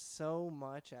 There's so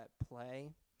much at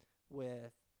play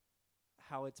with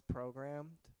how it's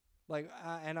programmed.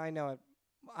 And I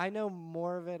know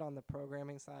more of it on the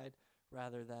programming side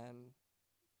rather than,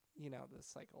 the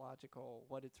psychological,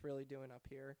 what it's really doing up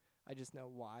here. I just know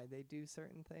why they do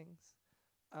certain things.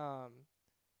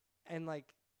 And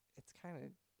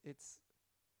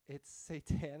it's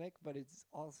satanic, but it's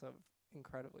also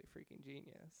incredibly freaking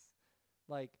genius.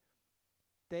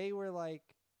 They were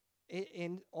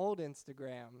in old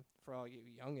Instagram, for all you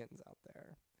youngins out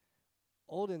there,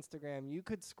 old Instagram, you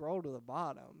could scroll to the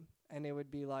bottom and it would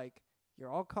be like, you're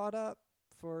all caught up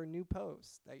for a new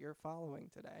post that you're following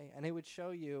today. And it would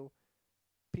show you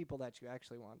people that you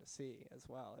actually wanted to see as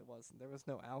well. There was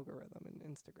no algorithm in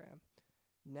Instagram.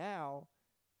 Now,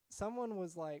 someone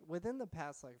was like, within the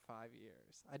past 5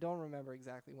 years, I don't remember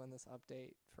exactly when this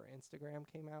update for Instagram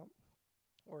came out,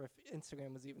 or if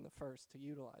Instagram was even the first to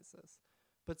utilize this.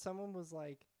 But someone was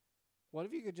like, what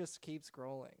if you could just keep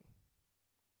scrolling?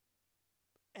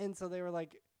 And so they were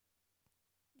like,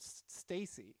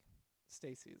 Stacy is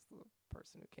the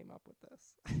person who came up with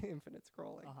this, infinite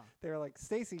scrolling. They were like,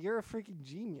 Stacy, you're a freaking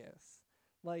genius.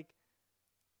 Like,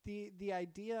 the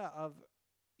idea of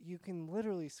you can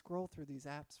literally scroll through these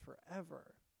apps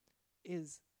forever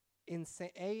is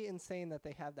insane that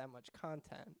they have that much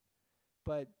content,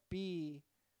 but B,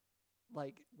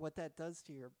 like, what that does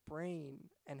to your brain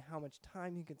and how much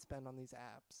time you can spend on these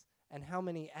apps and how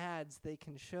many ads they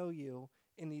can show you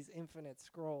in these infinite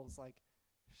scrolls. Like,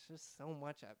 there's just so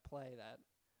much at play that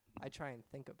I try and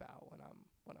think about when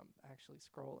I'm actually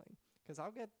scrolling, because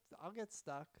I'll get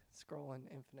stuck scrolling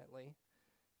infinitely,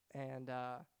 and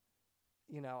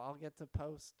I'll get to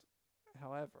post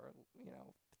however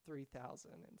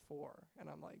 3004, and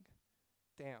I'm like,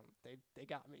 damn, they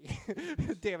got me.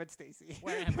 Damn it, Stacy.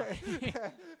 Where am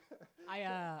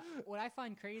I? What I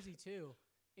find crazy too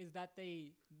is that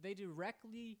they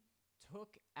directly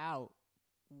took out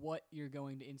what you're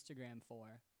going to Instagram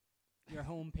for, your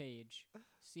homepage,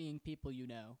 seeing people you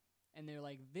know, and they're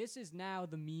like, this is now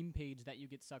the meme page that you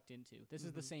get sucked into. This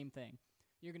is the same thing.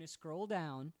 You're gonna scroll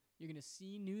down, you're gonna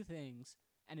see new things,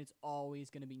 and it's always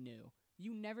gonna be new.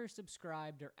 You never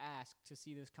subscribed or asked to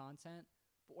see this content,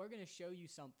 but we're going to show you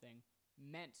something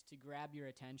meant to grab your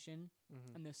attention,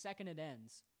 and the second it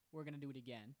ends, we're going to do it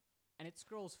again. And it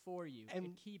scrolls for you. And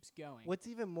it keeps going. What's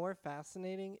even more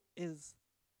fascinating is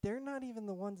they're not even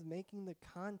the ones making the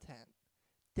content.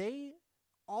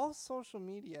 All social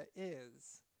media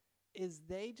is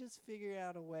they just figure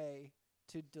out a way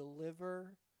to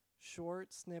deliver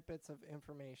short snippets of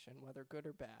information, whether good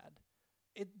or bad.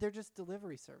 They're just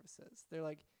delivery services. They're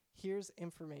like, here's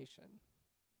information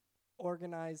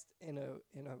organized in a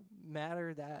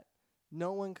matter that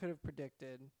no one could have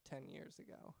predicted 10 years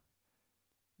ago.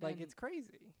 Like, it's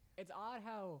crazy. It's odd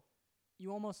how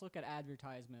you almost look at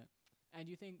advertisement and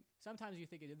sometimes you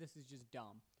think this is just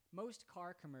dumb. Most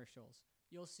car commercials,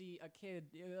 you'll see a kid,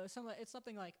 it's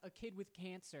something like a kid with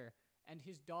cancer and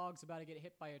his dog's about to get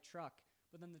hit by a truck,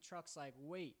 but then the truck's like,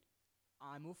 wait,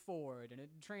 I'm a Ford, and it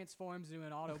transforms into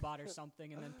an Autobot or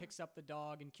something, and then picks up the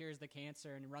dog and cures the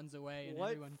cancer and runs away. And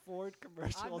what Ford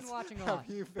commercials I've been watching a lot,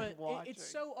 but it's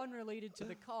so unrelated to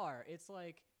the car. It's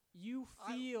like, you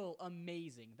feel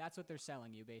amazing. That's what they're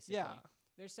selling you, basically. Yeah.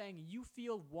 They're saying you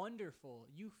feel wonderful,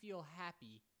 you feel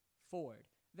happy, Ford.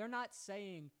 They're not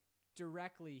saying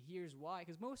directly, here's why,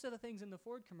 because most of the things in the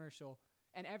Ford commercial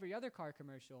and every other car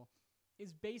commercial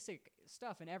is basic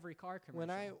stuff in every car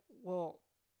commercial.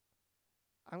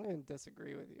 I'm going to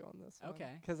disagree with you on this one.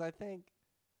 Okay. Because I think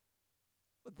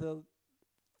the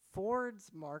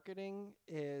Ford's marketing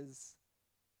is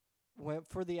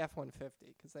for the F-150,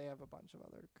 because they have a bunch of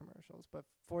other commercials, but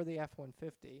for the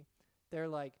F-150, they're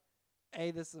like,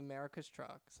 this is America's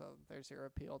truck, so there's your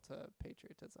appeal to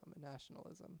patriotism and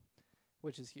nationalism,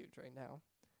 which is huge right now.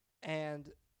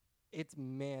 And it's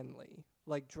manly.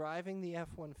 Like, driving the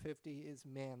F-150 is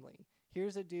manly.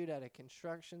 Here's a dude at a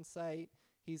construction site.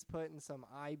 He's putting some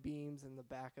I-beams in the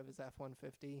back of his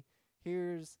F-150.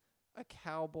 Here's a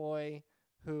cowboy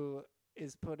who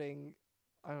is putting,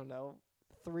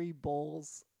 3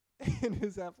 bulls in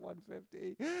his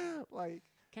F-150. Like,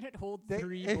 can it hold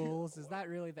 3 bulls? Is that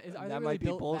really are that they really might be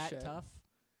built bullshit. that tough?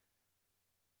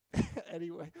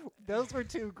 Anyway, those were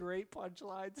 2 great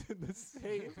punchlines in the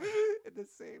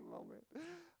same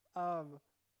moment.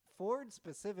 Ford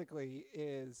specifically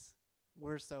is,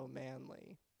 we're so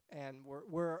manly. And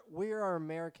we are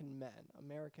American men.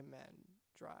 American men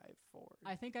drive Ford.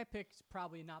 I think I picked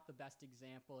probably not the best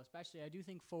example, especially I do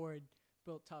think Ford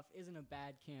Built Tough isn't a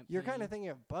bad campaign. You're kind of thinking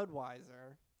of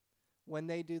Budweiser when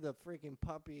they do the freaking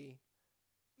puppy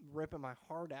ripping my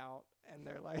heart out, and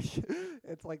they're like,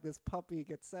 it's like this puppy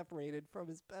gets separated from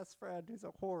his best friend who's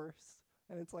a horse,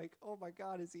 and it's like, oh my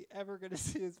God, is he ever going to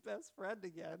see his best friend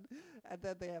again? And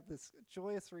then they have this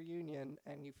joyous reunion,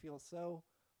 and you feel so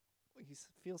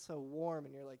warm,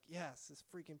 and you're like, yes, this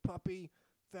freaking puppy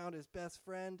found his best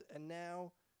friend, and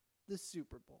now the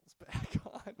Super Bowl's back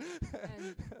on.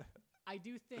 And I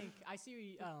do think I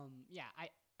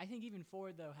think even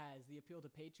Ford though has the appeal to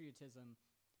patriotism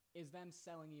is them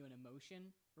selling you an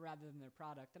emotion rather than their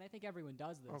product. And I think everyone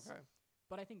does this. Okay.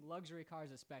 But I think luxury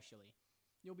cars especially.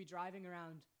 You'll be driving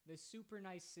around this super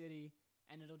nice city,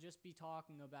 and it'll just be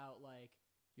talking about, like,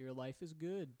 your life is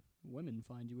good. Women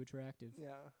find you attractive.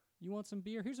 Yeah. You want some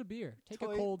beer? Here's a beer. Take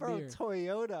a cold beer.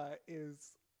 Toyota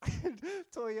is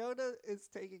Toyota is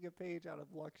taking a page out of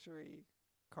luxury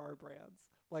car brands.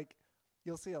 Like,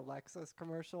 you'll see a Lexus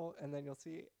commercial, and then you'll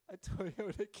see a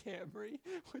Toyota Camry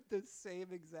with the same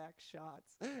exact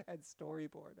shots and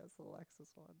storyboard as the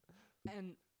Lexus one.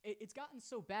 And it's gotten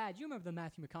so bad. You remember the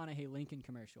Matthew McConaughey Lincoln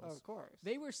commercials? Oh, of course.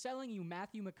 They were selling you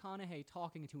Matthew McConaughey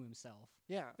talking to himself.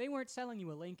 Yeah. They weren't selling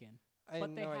you a Lincoln.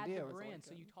 But they had the brand,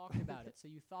 so you talked about it, so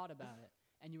you thought about it,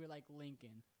 and you were like,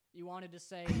 Lincoln. You wanted to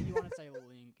say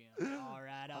Lincoln. All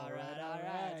right.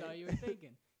 That's all you were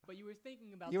thinking. But you were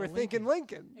thinking about thinking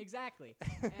Lincoln. Exactly.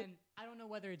 And I don't know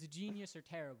whether it's genius or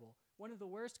terrible. One of the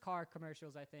worst car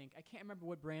commercials, I think, I can't remember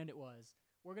what brand it was.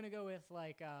 We're going to go with,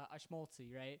 like, a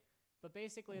Schmaltzy, right? But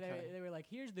basically, they were like,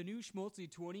 here's the new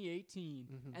Schmaltzy 2018.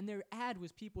 Mm-hmm. And their ad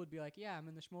was people would be like, yeah, I'm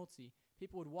in the Schmaltzy.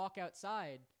 People would walk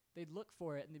outside. They'd look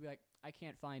for it, and they'd be like, I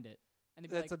can't find it. And they'd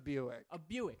be That's like, a Buick. A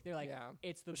Buick. They're like, yeah.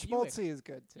 It's the Buick. Schmaltzy is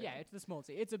good, too. Yeah, it's the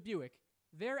Schmaltzy. It's a Buick.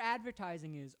 Their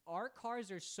advertising is, our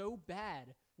cars are so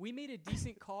bad. We made a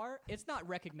decent car. It's not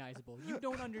recognizable. You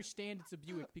don't understand it's a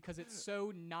Buick because it's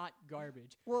so not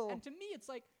garbage. Well, and to me, it's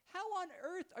like, how on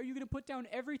earth are you going to put down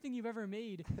everything you've ever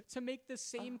made to make the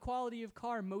same quality of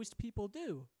car most people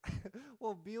do?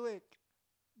 Well, Buick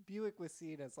was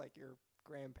seen as like your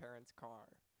grandparents' car.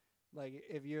 Like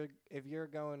if you're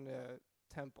going to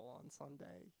Temple on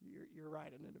Sunday, you're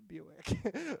riding in a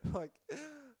Buick. Like,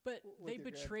 but they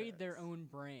betrayed their own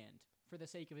brand for the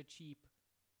sake of a cheap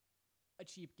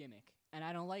gimmick, and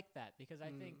I don't like that because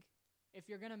I think if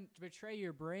you're gonna betray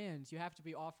your brands, you have to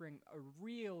be offering a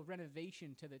real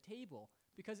renovation to the table.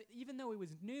 Because even though it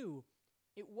was new,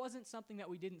 it wasn't something that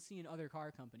we didn't see in other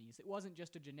car companies. It wasn't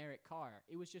just a generic car.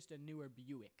 It was just a newer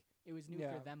Buick. It was new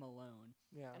for them alone.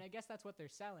 Yeah. And I guess that's what they're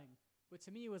selling. But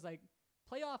to me, it was like,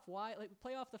 play off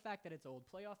the fact that it's old.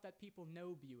 Play off that people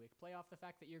know Buick. Play off the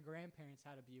fact that your grandparents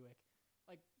had a Buick.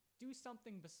 Like, do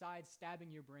something besides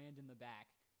stabbing your brand in the back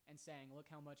and saying, look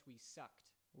how much we sucked.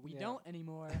 We don't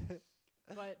anymore.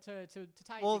 But to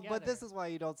tie it together. But this is why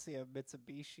you don't see a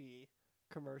Mitsubishi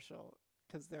commercial,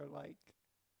 because they're like,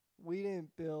 we didn't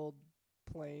build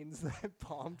planes that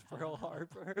bombed Pearl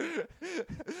Harbor.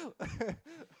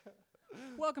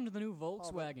 Welcome to the new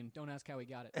Volkswagen. Don't ask how we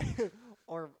got it.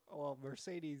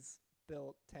 Mercedes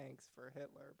built tanks for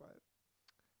Hitler, but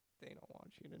they don't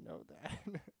want you to know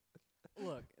that.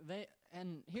 Look,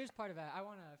 and here's part of it.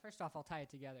 First off, I'll tie it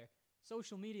together.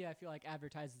 Social media, I feel like,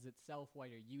 advertises itself while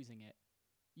you're using it.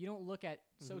 You don't look at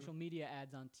social media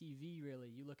ads on TV, really.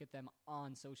 You look at them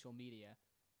on social media.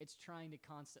 It's trying to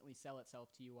constantly sell itself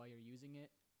to you while you're using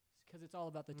it because it's all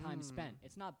about the time spent.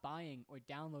 It's not buying or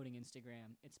downloading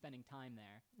Instagram. It's spending time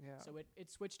there. Yeah. So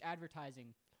it switched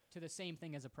advertising to the same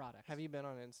thing as a product. Have you been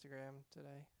on Instagram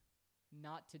today?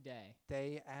 Not today.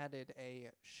 They added a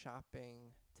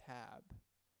shopping tab.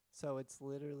 So it's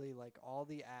literally like all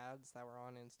the ads that were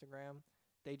on Instagram,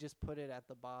 they just put it at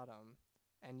the bottom,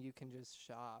 and you can just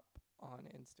shop on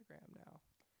Instagram now.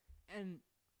 And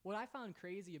what I found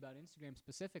crazy about Instagram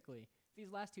specifically,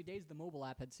 these last 2 days, the mobile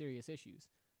app had serious issues.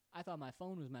 I thought my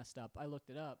phone was messed up. I looked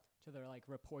it up to their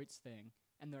reports thing,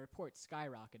 and the reports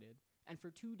skyrocketed. And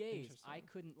for 2 days, I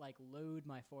couldn't load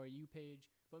my For You page,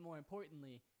 but more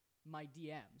importantly, my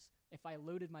DMs. If I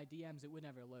loaded my DMs, it would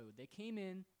never load. They came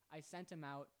in, I sent them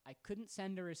out, I couldn't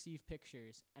send or receive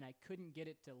pictures, and I couldn't get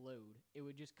it to load. It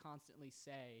would just constantly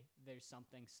say there's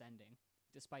something sending,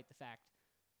 despite the fact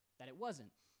that it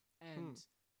wasn't. And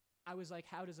I was like,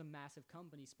 how does a massive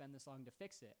company spend this long to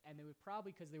fix it? And it was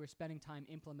probably because they were spending time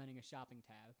implementing a shopping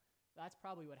tab. That's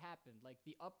probably what happened. Like,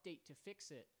 the update to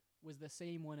fix it was the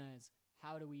same one as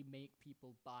how do we make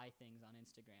people buy things on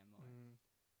Instagram more.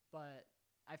 But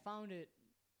I found it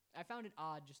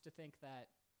odd just to think that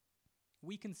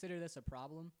we consider this a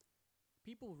problem.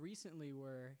 People recently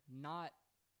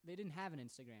they didn't have an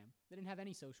Instagram. They didn't have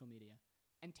any social media.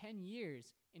 In 10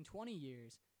 years, in 20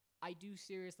 years, I do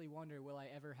seriously wonder, will I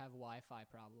ever have Wi-Fi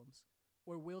problems?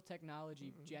 Or will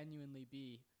technology genuinely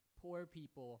be poor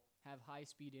people have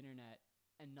high-speed internet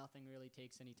and nothing really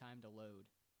takes any time to load?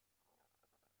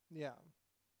 Yeah.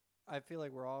 I feel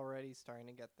like we're already starting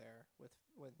to get there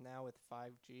with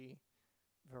 5G.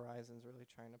 Verizon's really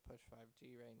trying to push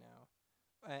 5G right now.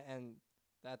 And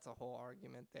that's a whole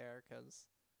argument there because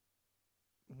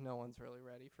no one's really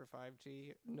ready for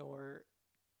 5G, nor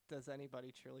does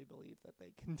anybody truly believe that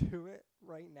they can do it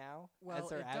right now? Well,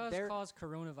 it does cause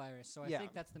coronavirus, so I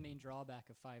think that's the main drawback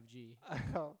of 5G.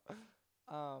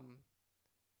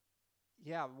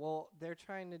 Yeah, well, they're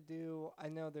trying to do, I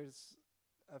know there's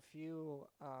a few,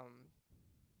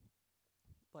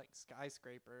 like,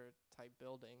 skyscraper type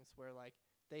buildings where, like,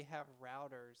 they have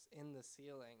routers in the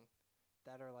ceiling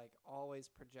that are, like, always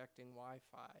projecting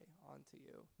Wi-Fi onto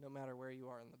you, no matter where you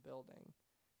are in the building.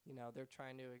 You know, they're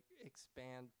trying to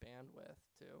expand bandwidth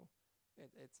to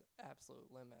its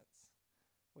absolute limits,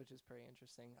 which is pretty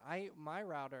interesting. My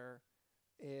router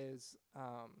is,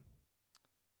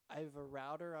 I have a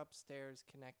router upstairs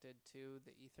connected to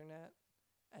the Ethernet,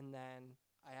 and then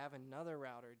I have another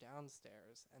router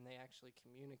downstairs, and they actually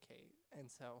communicate. And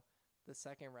so the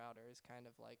second router is kind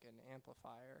of like an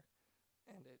amplifier,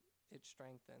 and it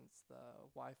strengthens the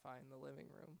Wi-Fi in the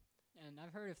living room. And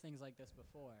I've heard of things like this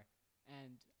before,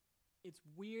 and it's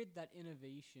weird that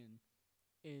innovation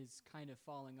is kind of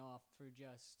falling off for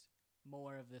just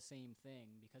more of the same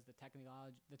thing, because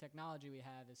the technology we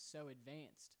have is so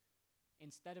advanced.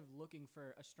 Instead of looking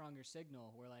for a stronger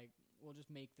signal, we're like, we'll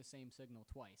just make the same signal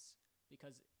twice,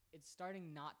 because it's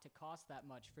starting not to cost that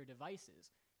much for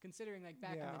devices. Considering, like,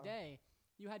 back in the day,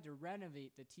 you had to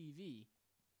renovate the TV,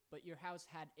 but your house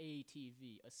had a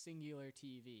TV, a singular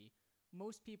TV.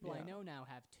 Most people I know now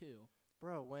have two.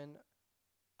 Bro, when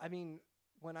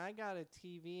I got a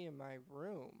TV in my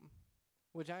room,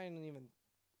 which I didn't even,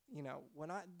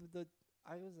 when I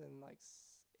was in like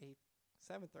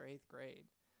 7th or 8th grade,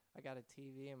 I got a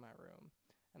TV in my room,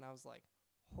 and I was like,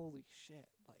 holy shit,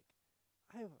 like,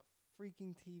 I have a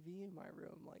freaking TV in my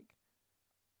room. Like,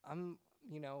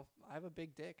 I have a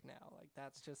big dick now. Like,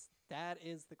 that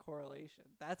is the correlation.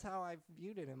 That's how I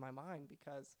viewed it in my mind,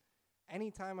 because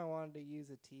anytime I wanted to use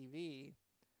a TV,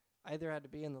 I either had to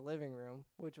be in the living room,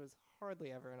 which was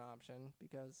hardly ever an option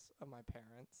because of my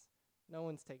parents. No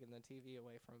one's taken the TV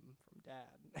away from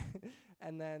Dad.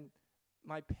 And then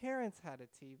my parents had a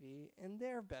TV in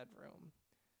their bedroom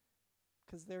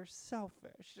because they're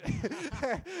selfish.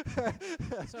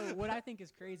 So what I think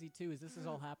is crazy, too, is this is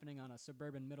all happening on a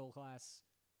suburban middle-class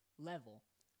level.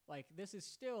 Like, this is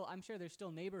still, I'm sure there's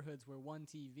still neighborhoods where one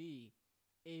TV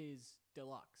is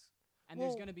deluxe. And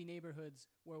there's going to be neighborhoods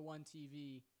where one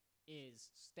TV is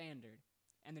standard.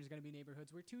 And there's going to be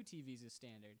neighborhoods where two TVs is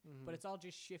standard. Mm-hmm. But it's all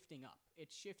just shifting up.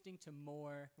 It's shifting to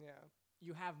more. Yeah.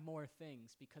 You have more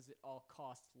things because it all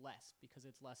costs less, because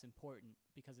it's less important,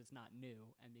 because it's not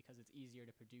new, and because it's easier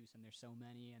to produce, and there's so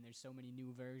many, and there's so many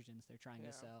new versions they're trying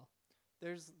to sell.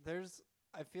 There's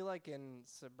I feel like in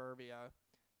suburbia,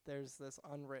 there's this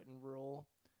unwritten rule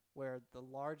where the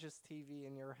largest TV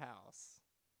in your house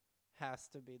has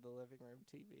to be the living room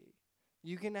TV.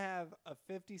 You can have a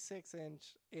 56-inch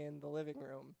in the living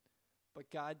room,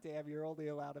 but goddamn, you're only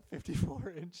allowed a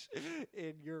 54-inch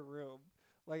in your room.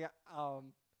 Like,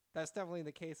 that's definitely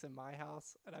the case in my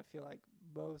house, and I feel like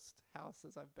most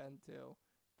houses I've been to,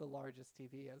 the largest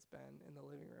TV has been in the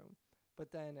living room.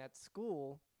 But then at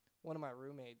school, one of my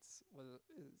roommates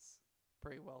is a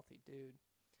pretty wealthy dude,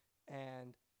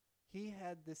 and he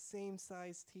had the same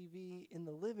size TV in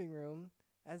the living room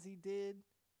as he did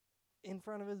in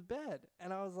front of his bed.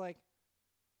 And I was like,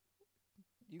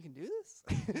 you can do this?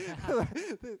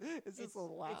 Is this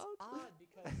allowed? It's odd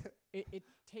because it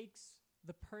takes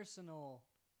the personal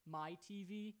my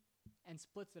TV and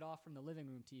splits it off from the living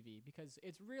room TV, because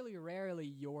it's really rarely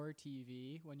your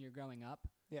TV when you're growing up.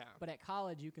 Yeah. But at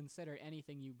college, you consider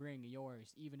anything you bring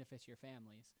yours, even if it's your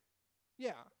family's.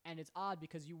 Yeah. And it's odd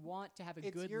because you want to have a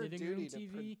good living room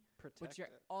TV, but you're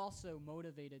also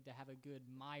motivated to have a good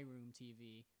my room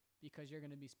TV, because you're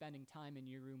going to be spending time in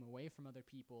your room away from other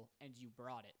people, and you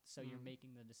brought it, so you're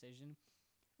making the decision,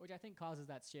 which I think causes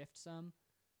that shift some.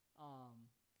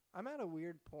 I'm at a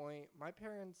weird point. My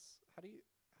parents, how do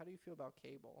you feel about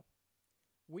cable?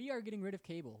 We are getting rid of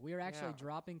cable. We are actually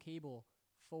dropping cable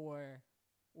for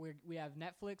we have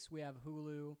Netflix, we have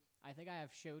Hulu. I think I have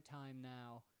Showtime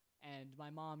now, and my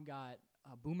mom got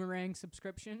a Boomerang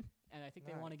subscription, and I think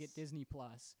they want to get Disney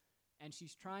Plus. And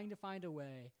she's trying to find a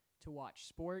way to watch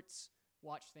sports,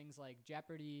 watch things like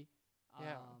Jeopardy,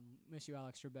 miss you,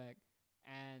 Alex Trebek,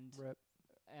 and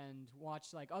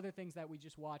watch like other things that we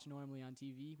just watch normally on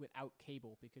TV without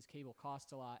cable, because cable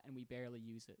costs a lot and we barely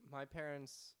use it. My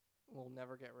parents will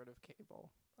never get rid of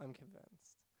cable, I'm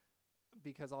convinced,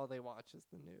 because all they watch is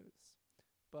the news.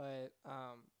 But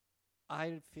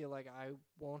I feel like I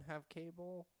won't have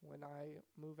cable when I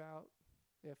move out,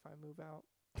 if I move out.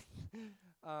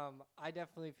 I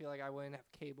definitely feel like I wouldn't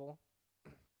have cable,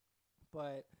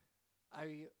 but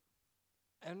I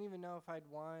don't even know if I'd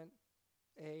want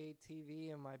a TV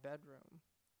in my bedroom,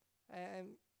 And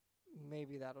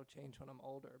maybe that'll change when I'm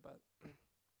older, but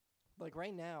like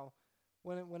right now,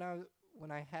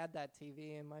 when I had that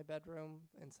TV in my bedroom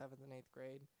in 7th and 8th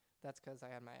grade, that's because I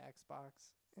had my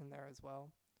Xbox in there as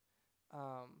well.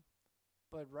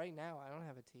 But right now, I don't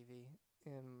have a TV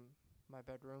in my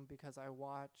bedroom because I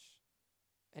watch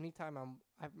anytime I'm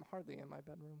hardly in my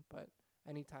bedroom, but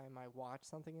anytime I watch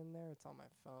something in there, it's on my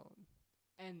phone.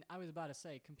 And I was about to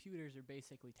say, computers are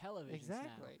basically televisions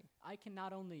Exactly. now. I can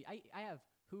not only I have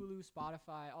Hulu,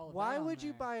 Spotify, all of that. Why on would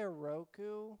you there. buy a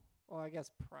Roku? Well, I guess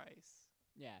price.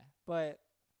 Yeah. But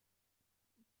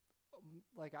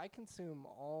like I consume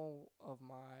all of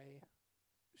my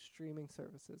streaming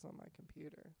services on my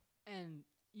computer. And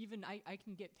even I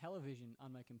can get television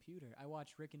on my computer. I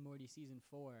watched Rick and Morty season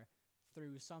 4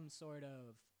 through some sort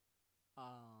of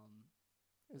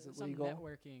Is it some legal?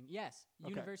 networking. Yes, Okay.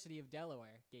 University of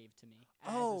Delaware gave to me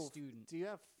as Oh, a student. Do you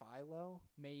have Philo?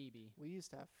 Maybe. We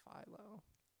used to have Philo.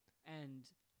 And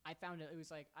I found it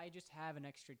was like I just have an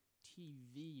extra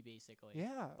TV basically.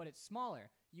 Yeah. But it's smaller.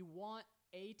 You want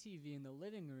a TV in the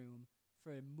living room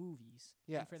for movies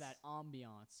and for that Yes.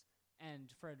 ambiance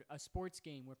and for a sports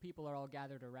game where people are all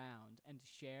gathered around and to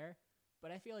share.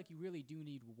 But I feel like you really do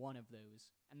need one of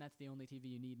those, and that's the only TV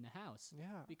you need in the house.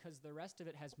 Yeah. Because the rest of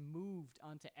it has moved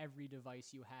onto every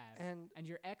device you have. And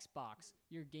your Xbox,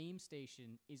 your game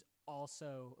station is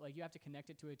also, like, you have to connect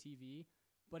it to a TV,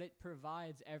 but it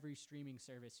provides every streaming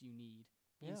service you need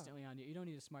instantly on you. You don't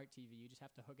need a smart TV. You just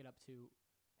have to hook it up to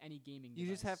any gaming device. you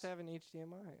just have to have an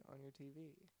HDMI on your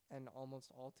TV, and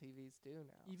almost all TVs do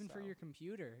now. Even for so. your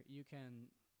computer, you can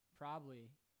probably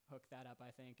hook that up,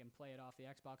 I think, and play it off the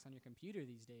Xbox on your computer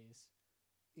these days.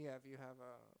 Yeah, if you have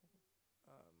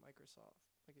a Microsoft,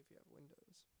 like if you have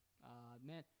Windows.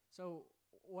 Man, so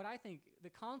what I think, the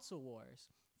console wars,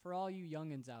 for all you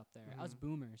youngins out there, us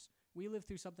boomers, we lived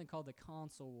through something called the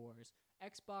console wars.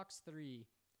 Xbox 3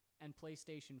 and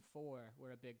PlayStation 4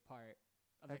 were a big part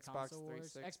of the Xbox console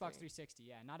wars. 360. Xbox 360,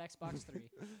 yeah, not Xbox 3.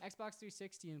 Xbox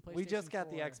 360 and PlayStation 4. We just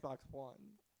got the Xbox One.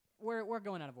 We're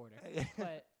going out of order.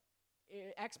 But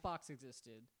Xbox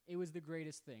existed. It was the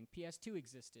greatest thing. PS2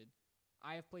 existed.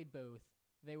 I have played both.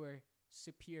 They were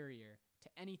superior to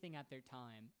anything at their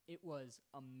time. It was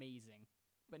amazing.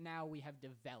 But now we have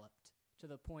developed to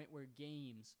the point where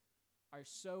games are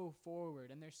so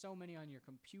forward, and there's so many on your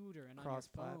computer and on your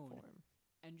phone. Cross-platform.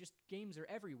 And just games are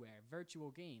everywhere, virtual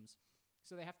games.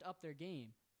 So they have to up their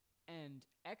game. And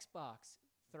Xbox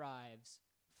thrives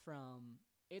from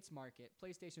its market.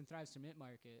 PlayStation thrives from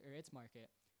its market.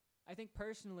 I think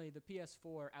personally the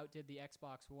PS4 outdid the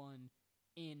Xbox One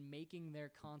in making their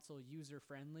console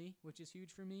user-friendly, which is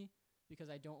huge for me because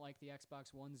I don't like the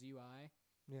Xbox One's UI.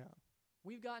 Yeah.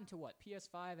 We've gotten to what?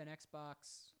 PS5 and Xbox.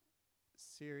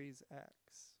 Series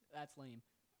X. That's lame.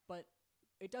 But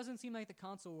it doesn't seem like the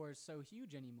console war is so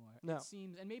huge anymore. No. It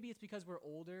seems, and maybe it's because we're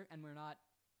older and we're not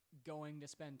going to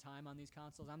spend time on these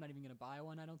consoles. I'm not even going to buy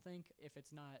one, I don't think, if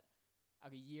it's not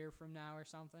a year from now or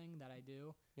something that I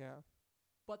do. Yeah.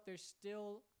 But there's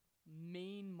still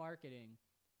main marketing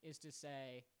is to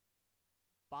say,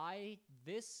 buy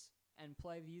this and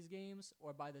play these games,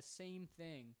 or buy the same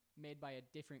thing made by a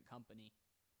different company.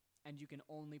 And you can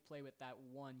only play with that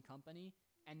one company.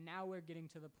 And now we're getting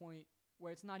to the point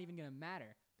where it's not even going to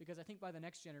matter. Because I think by the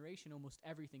next generation, almost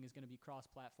everything is going to be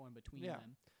cross-platform between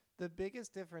them. The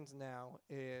biggest difference now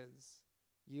is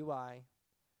UI,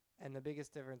 and the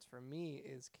biggest difference for me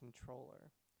is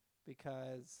controller.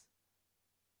 Because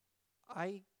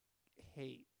I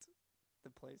hate the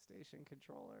PlayStation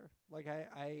controller. Like,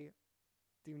 I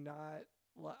do not...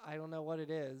 I don't know what it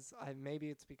is. Maybe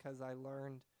it's because I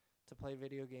learned to play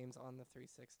video games on the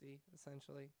 360,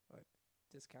 essentially. Like,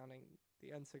 discounting the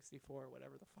N64,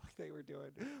 whatever the fuck they were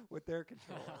doing with their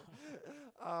controller.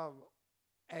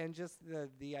 And just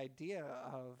the idea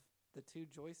of the two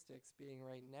joysticks being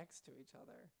right next to each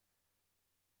other.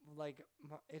 Like,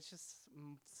 it's just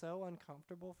so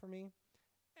uncomfortable for me.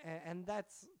 And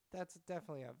that's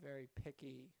definitely a very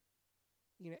picky...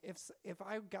 You know, if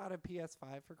I got a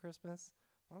PS5 for Christmas,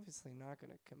 I'm obviously not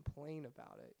going to complain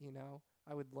about it, you know?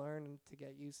 I would learn to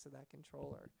get used to that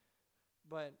controller.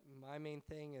 But my main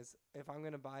thing is, if I'm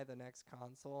going to buy the next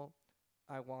console,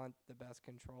 I want the best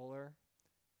controller.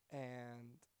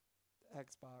 And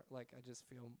Xbox, like, I just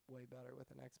feel way better with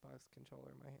an Xbox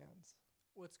controller in my hands.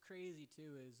 What's crazy,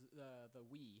 too, is the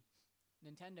Wii.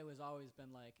 Nintendo has always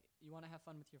been like, you want to have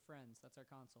fun with your friends, that's our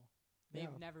console.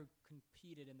 They've never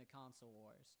competed in the console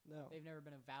wars. No. They've never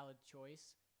been a valid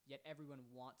choice, yet everyone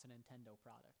wants a Nintendo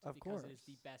product. Of because course. it is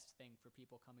the best thing for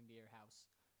people coming to your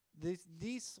house.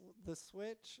 The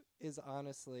Switch is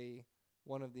honestly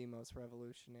one of the most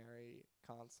revolutionary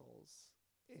consoles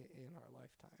in our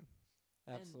lifetime.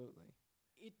 Absolutely.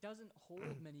 It doesn't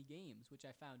hold many games, which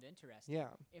I found interesting. Yeah.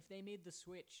 If they made the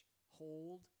Switch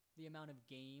hold the amount of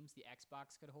games the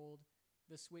Xbox could hold,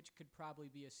 the Switch could probably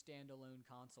be a standalone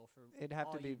console for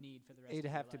all you'd need for the rest of your life.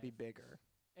 It'd have to be bigger.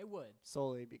 It would.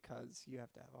 Solely because you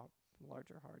have to have a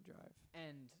larger hard drive.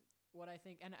 And what I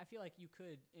think, and I feel like you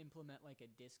could implement like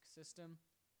a disc system,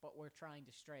 but we're trying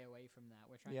to stray away from that.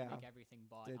 We're trying to make everything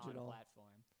bought digital. on a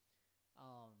platform,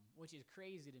 which is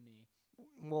crazy to me.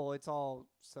 Well, it's all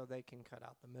so they can cut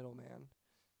out the middleman.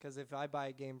 Because if I buy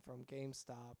a game from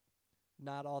GameStop,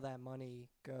 not all that money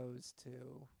goes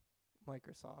to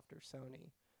Microsoft or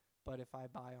Sony. But if I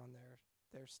buy on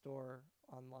their store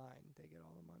online, they get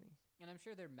all the money. And I'm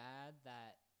sure they're mad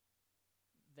that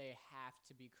they have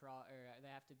to be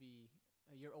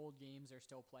your old games are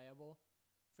still playable.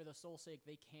 For the sole sake,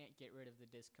 they can't get rid of the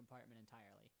disc compartment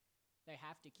entirely. They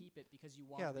have to keep it because you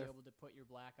want to be able to put your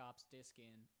Black Ops disc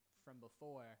in from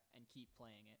before and keep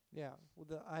playing it. Yeah.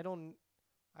 Well,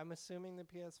 I'm assuming the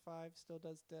PS5 still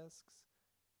does discs.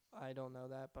 I don't know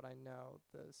that, but I know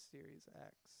the Series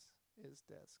X is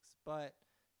discs. But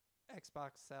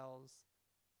Xbox sells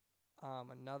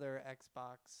another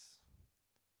Xbox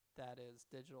that is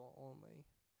digital only,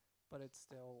 but it's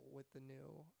still with the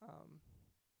new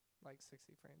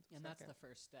 60 frames a second. And that's the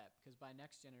first step, because by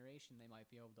next generation they might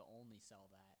be able to only sell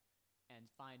that and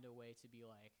find a way to be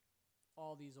like,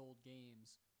 all these old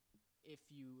games, if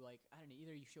you like, I don't know,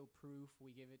 either you show proof,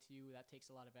 we give it to you, that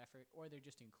takes a lot of effort, or they're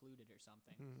just included or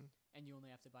something, and you only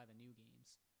have to buy the new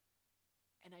games.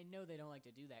 And I know they don't like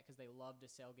to do that because they love to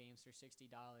sell games for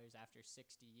 $60 after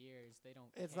 60 years. They don't.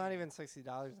 It's care. not even $60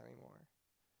 anymore.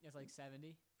 It's like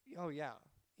 70. Oh yeah,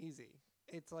 easy.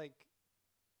 It's like,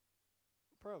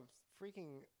 bro,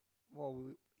 freaking.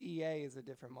 Well, EA is a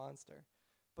different monster,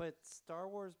 but Star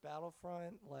Wars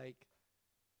Battlefront, like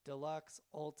Deluxe,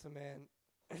 Ultimate,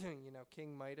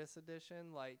 King Midas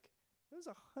edition, like it was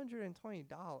 $120,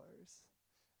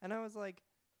 and I was like,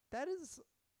 that is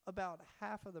about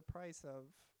half of the price of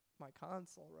my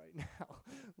console right now.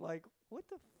 Like, what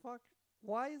the fuck?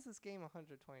 Why is this game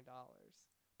 $120?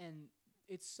 And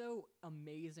it's so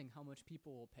amazing how much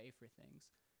people will pay for things.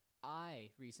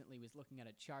 I recently was looking at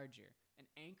a charger, an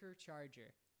Anker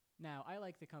charger. Now, I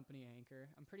like the company Anker.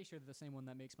 I'm pretty sure they're the same one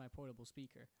that makes my portable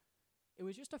speaker. It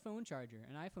was just a phone charger,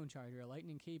 an iPhone charger, a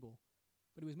lightning cable,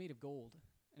 but it was made of gold,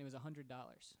 and it was $100.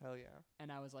 Hell yeah.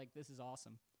 And I was like, this is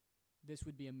awesome. This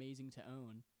would be amazing to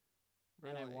own.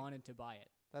 Really? And I wanted to buy it.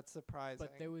 That's surprising.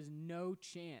 But there was no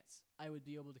chance I would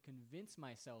be able to convince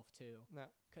myself to. No.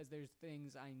 Because there's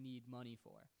things I need money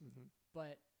for. Mm-hmm.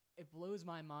 But it blows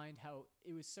my mind how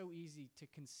it was so easy to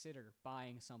consider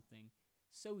buying something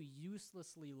so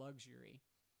uselessly luxury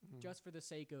just for the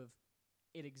sake of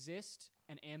it exists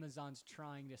and Amazon's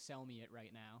trying to sell me it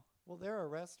right now. Well, there are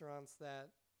restaurants that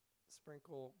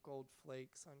sprinkle gold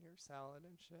flakes on your salad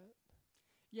and shit.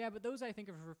 Yeah, but those I think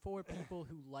are for people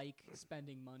who like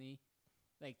spending money.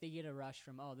 Like they get a rush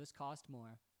from, oh, this cost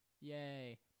more.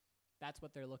 Yay. That's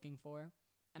what they're looking for.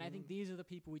 And I think these are the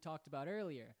people we talked about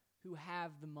earlier who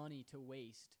have the money to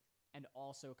waste and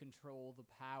also control the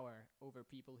power over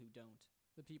people who don't.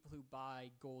 The people who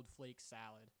buy gold flake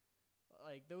salad.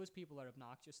 Like, those people are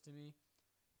obnoxious to me.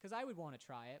 Because I would want to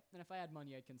try it. And if I had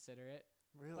money, I'd consider it.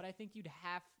 Really? But I think you'd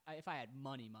have, if I had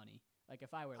money. Like,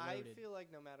 if I were loaded. I feel like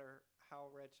no matter how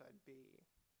rich I'd be,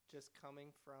 just coming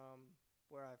from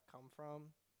where I've come from,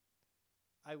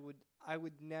 I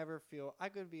would never feel, I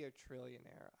could be a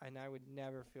trillionaire, and I would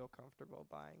never feel comfortable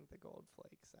buying the gold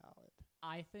flake salad.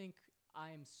 I think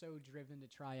I am so driven to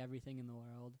try everything in the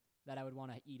world that I would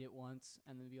want to eat it once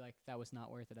and then be like, that was not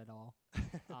worth it at all.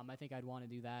 I think I'd want to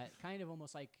do that. Kind of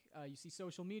almost like you see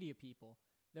social media people.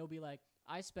 They'll be like,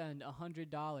 I spend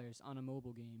 $100 on a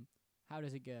mobile game. How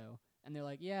does it go? And they're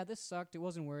like, yeah, this sucked. It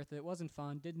wasn't worth it. It wasn't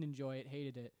fun. Didn't enjoy it.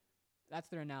 Hated it. That's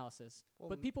their analysis. Well,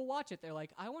 but people watch it. They're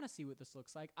like, I want to see what this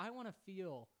looks like. I want to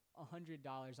feel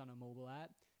 $100 on a mobile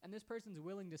app. And this person's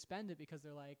willing to spend it because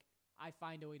they're like, I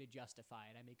find a way to justify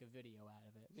it. I make a video out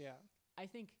of it. Yeah. I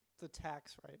think it's a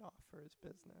tax write-off for his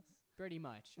business. Pretty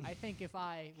much. I think if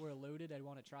I were loaded, I'd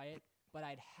want to try it. But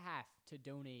I'd have to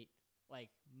donate, like,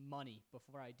 money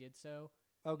before I did so.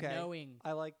 Okay. Knowing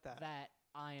I like that. That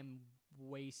I am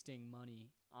wasting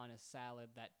money on a salad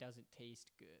that doesn't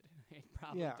taste good. It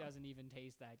probably doesn't even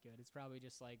taste that good. It's probably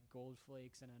just like gold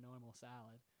flakes and a normal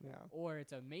salad. Yeah. Or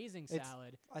it's amazing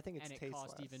salad. I think it's and it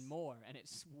tasteless. costs even more, and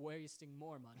it's wasting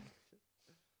more money.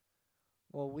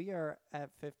 Well, we are at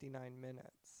 59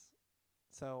 minutes.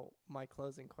 So my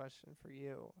closing question for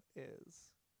you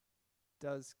is,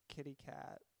 does Kitty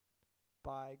Cat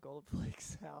buy Gold Flake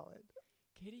salad.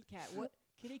 Kitty Cat. What?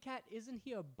 Kitty Cat, isn't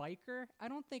he a biker? I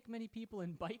don't think many people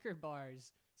in biker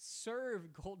bars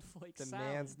serve Gold Flake The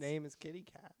salads. man's name is Kitty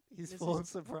Cat. He's This full is- of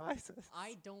surprises.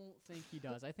 I don't think he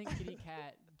does. I think Kitty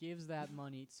Cat gives that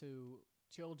money to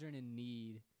children in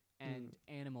need and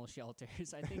animal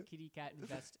shelters. I think Kitty Cat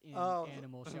invests in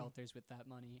animal shelters with that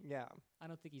money. Yeah. I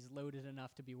don't think he's loaded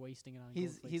enough to be wasting it on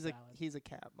He's Gold Flake he's a salad. he's a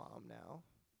cat mom now.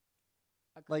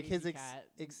 A like his crazy ex- cat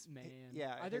ex- man.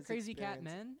 yeah, Are there his crazy cat experience-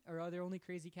 men, or are there only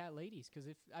crazy cat ladies? Because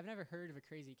if I've never heard of a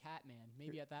crazy cat man,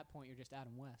 maybe at that point you're just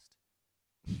Adam West.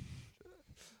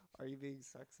 Are you being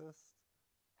sexist?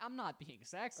 I'm not being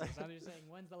sexist. I'm just saying,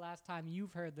 when's the last time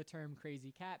you've heard the term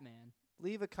crazy cat man?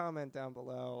 Leave a comment down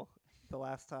below the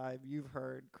last time you've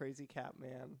heard Crazy Cat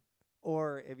Man,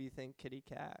 or if you think Kitty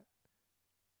Cat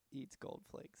eats Gold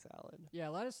Flake salad. Yeah,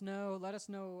 let us know. Let us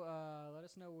know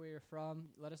where you're from.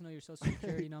 Let us know your social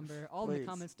security number. All in the Please.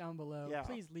 comments down below. Yeah.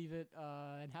 Please leave it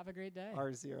and have a great day.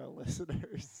 Our 0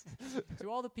 listeners. To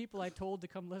all the people I told to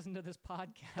come listen to this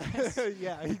podcast.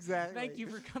 Yeah, exactly. Thank you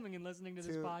for coming and listening to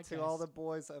this podcast. To all the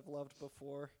boys I've loved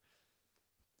before.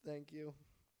 Thank you.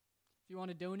 If you want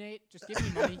to donate, just give me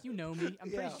money. You know me. I'm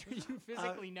Yeah. pretty sure you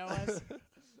physically know us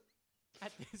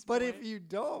at this But point. if you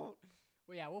don't,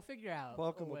 Well, yeah, we'll figure out.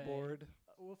 welcome a way. aboard.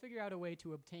 We'll figure out a way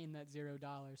to obtain that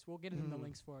 $0. We'll get it in the Mhm.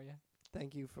 links for you.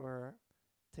 Thank you for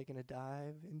taking a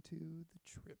dive into the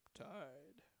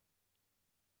Triptide.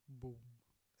 Boom.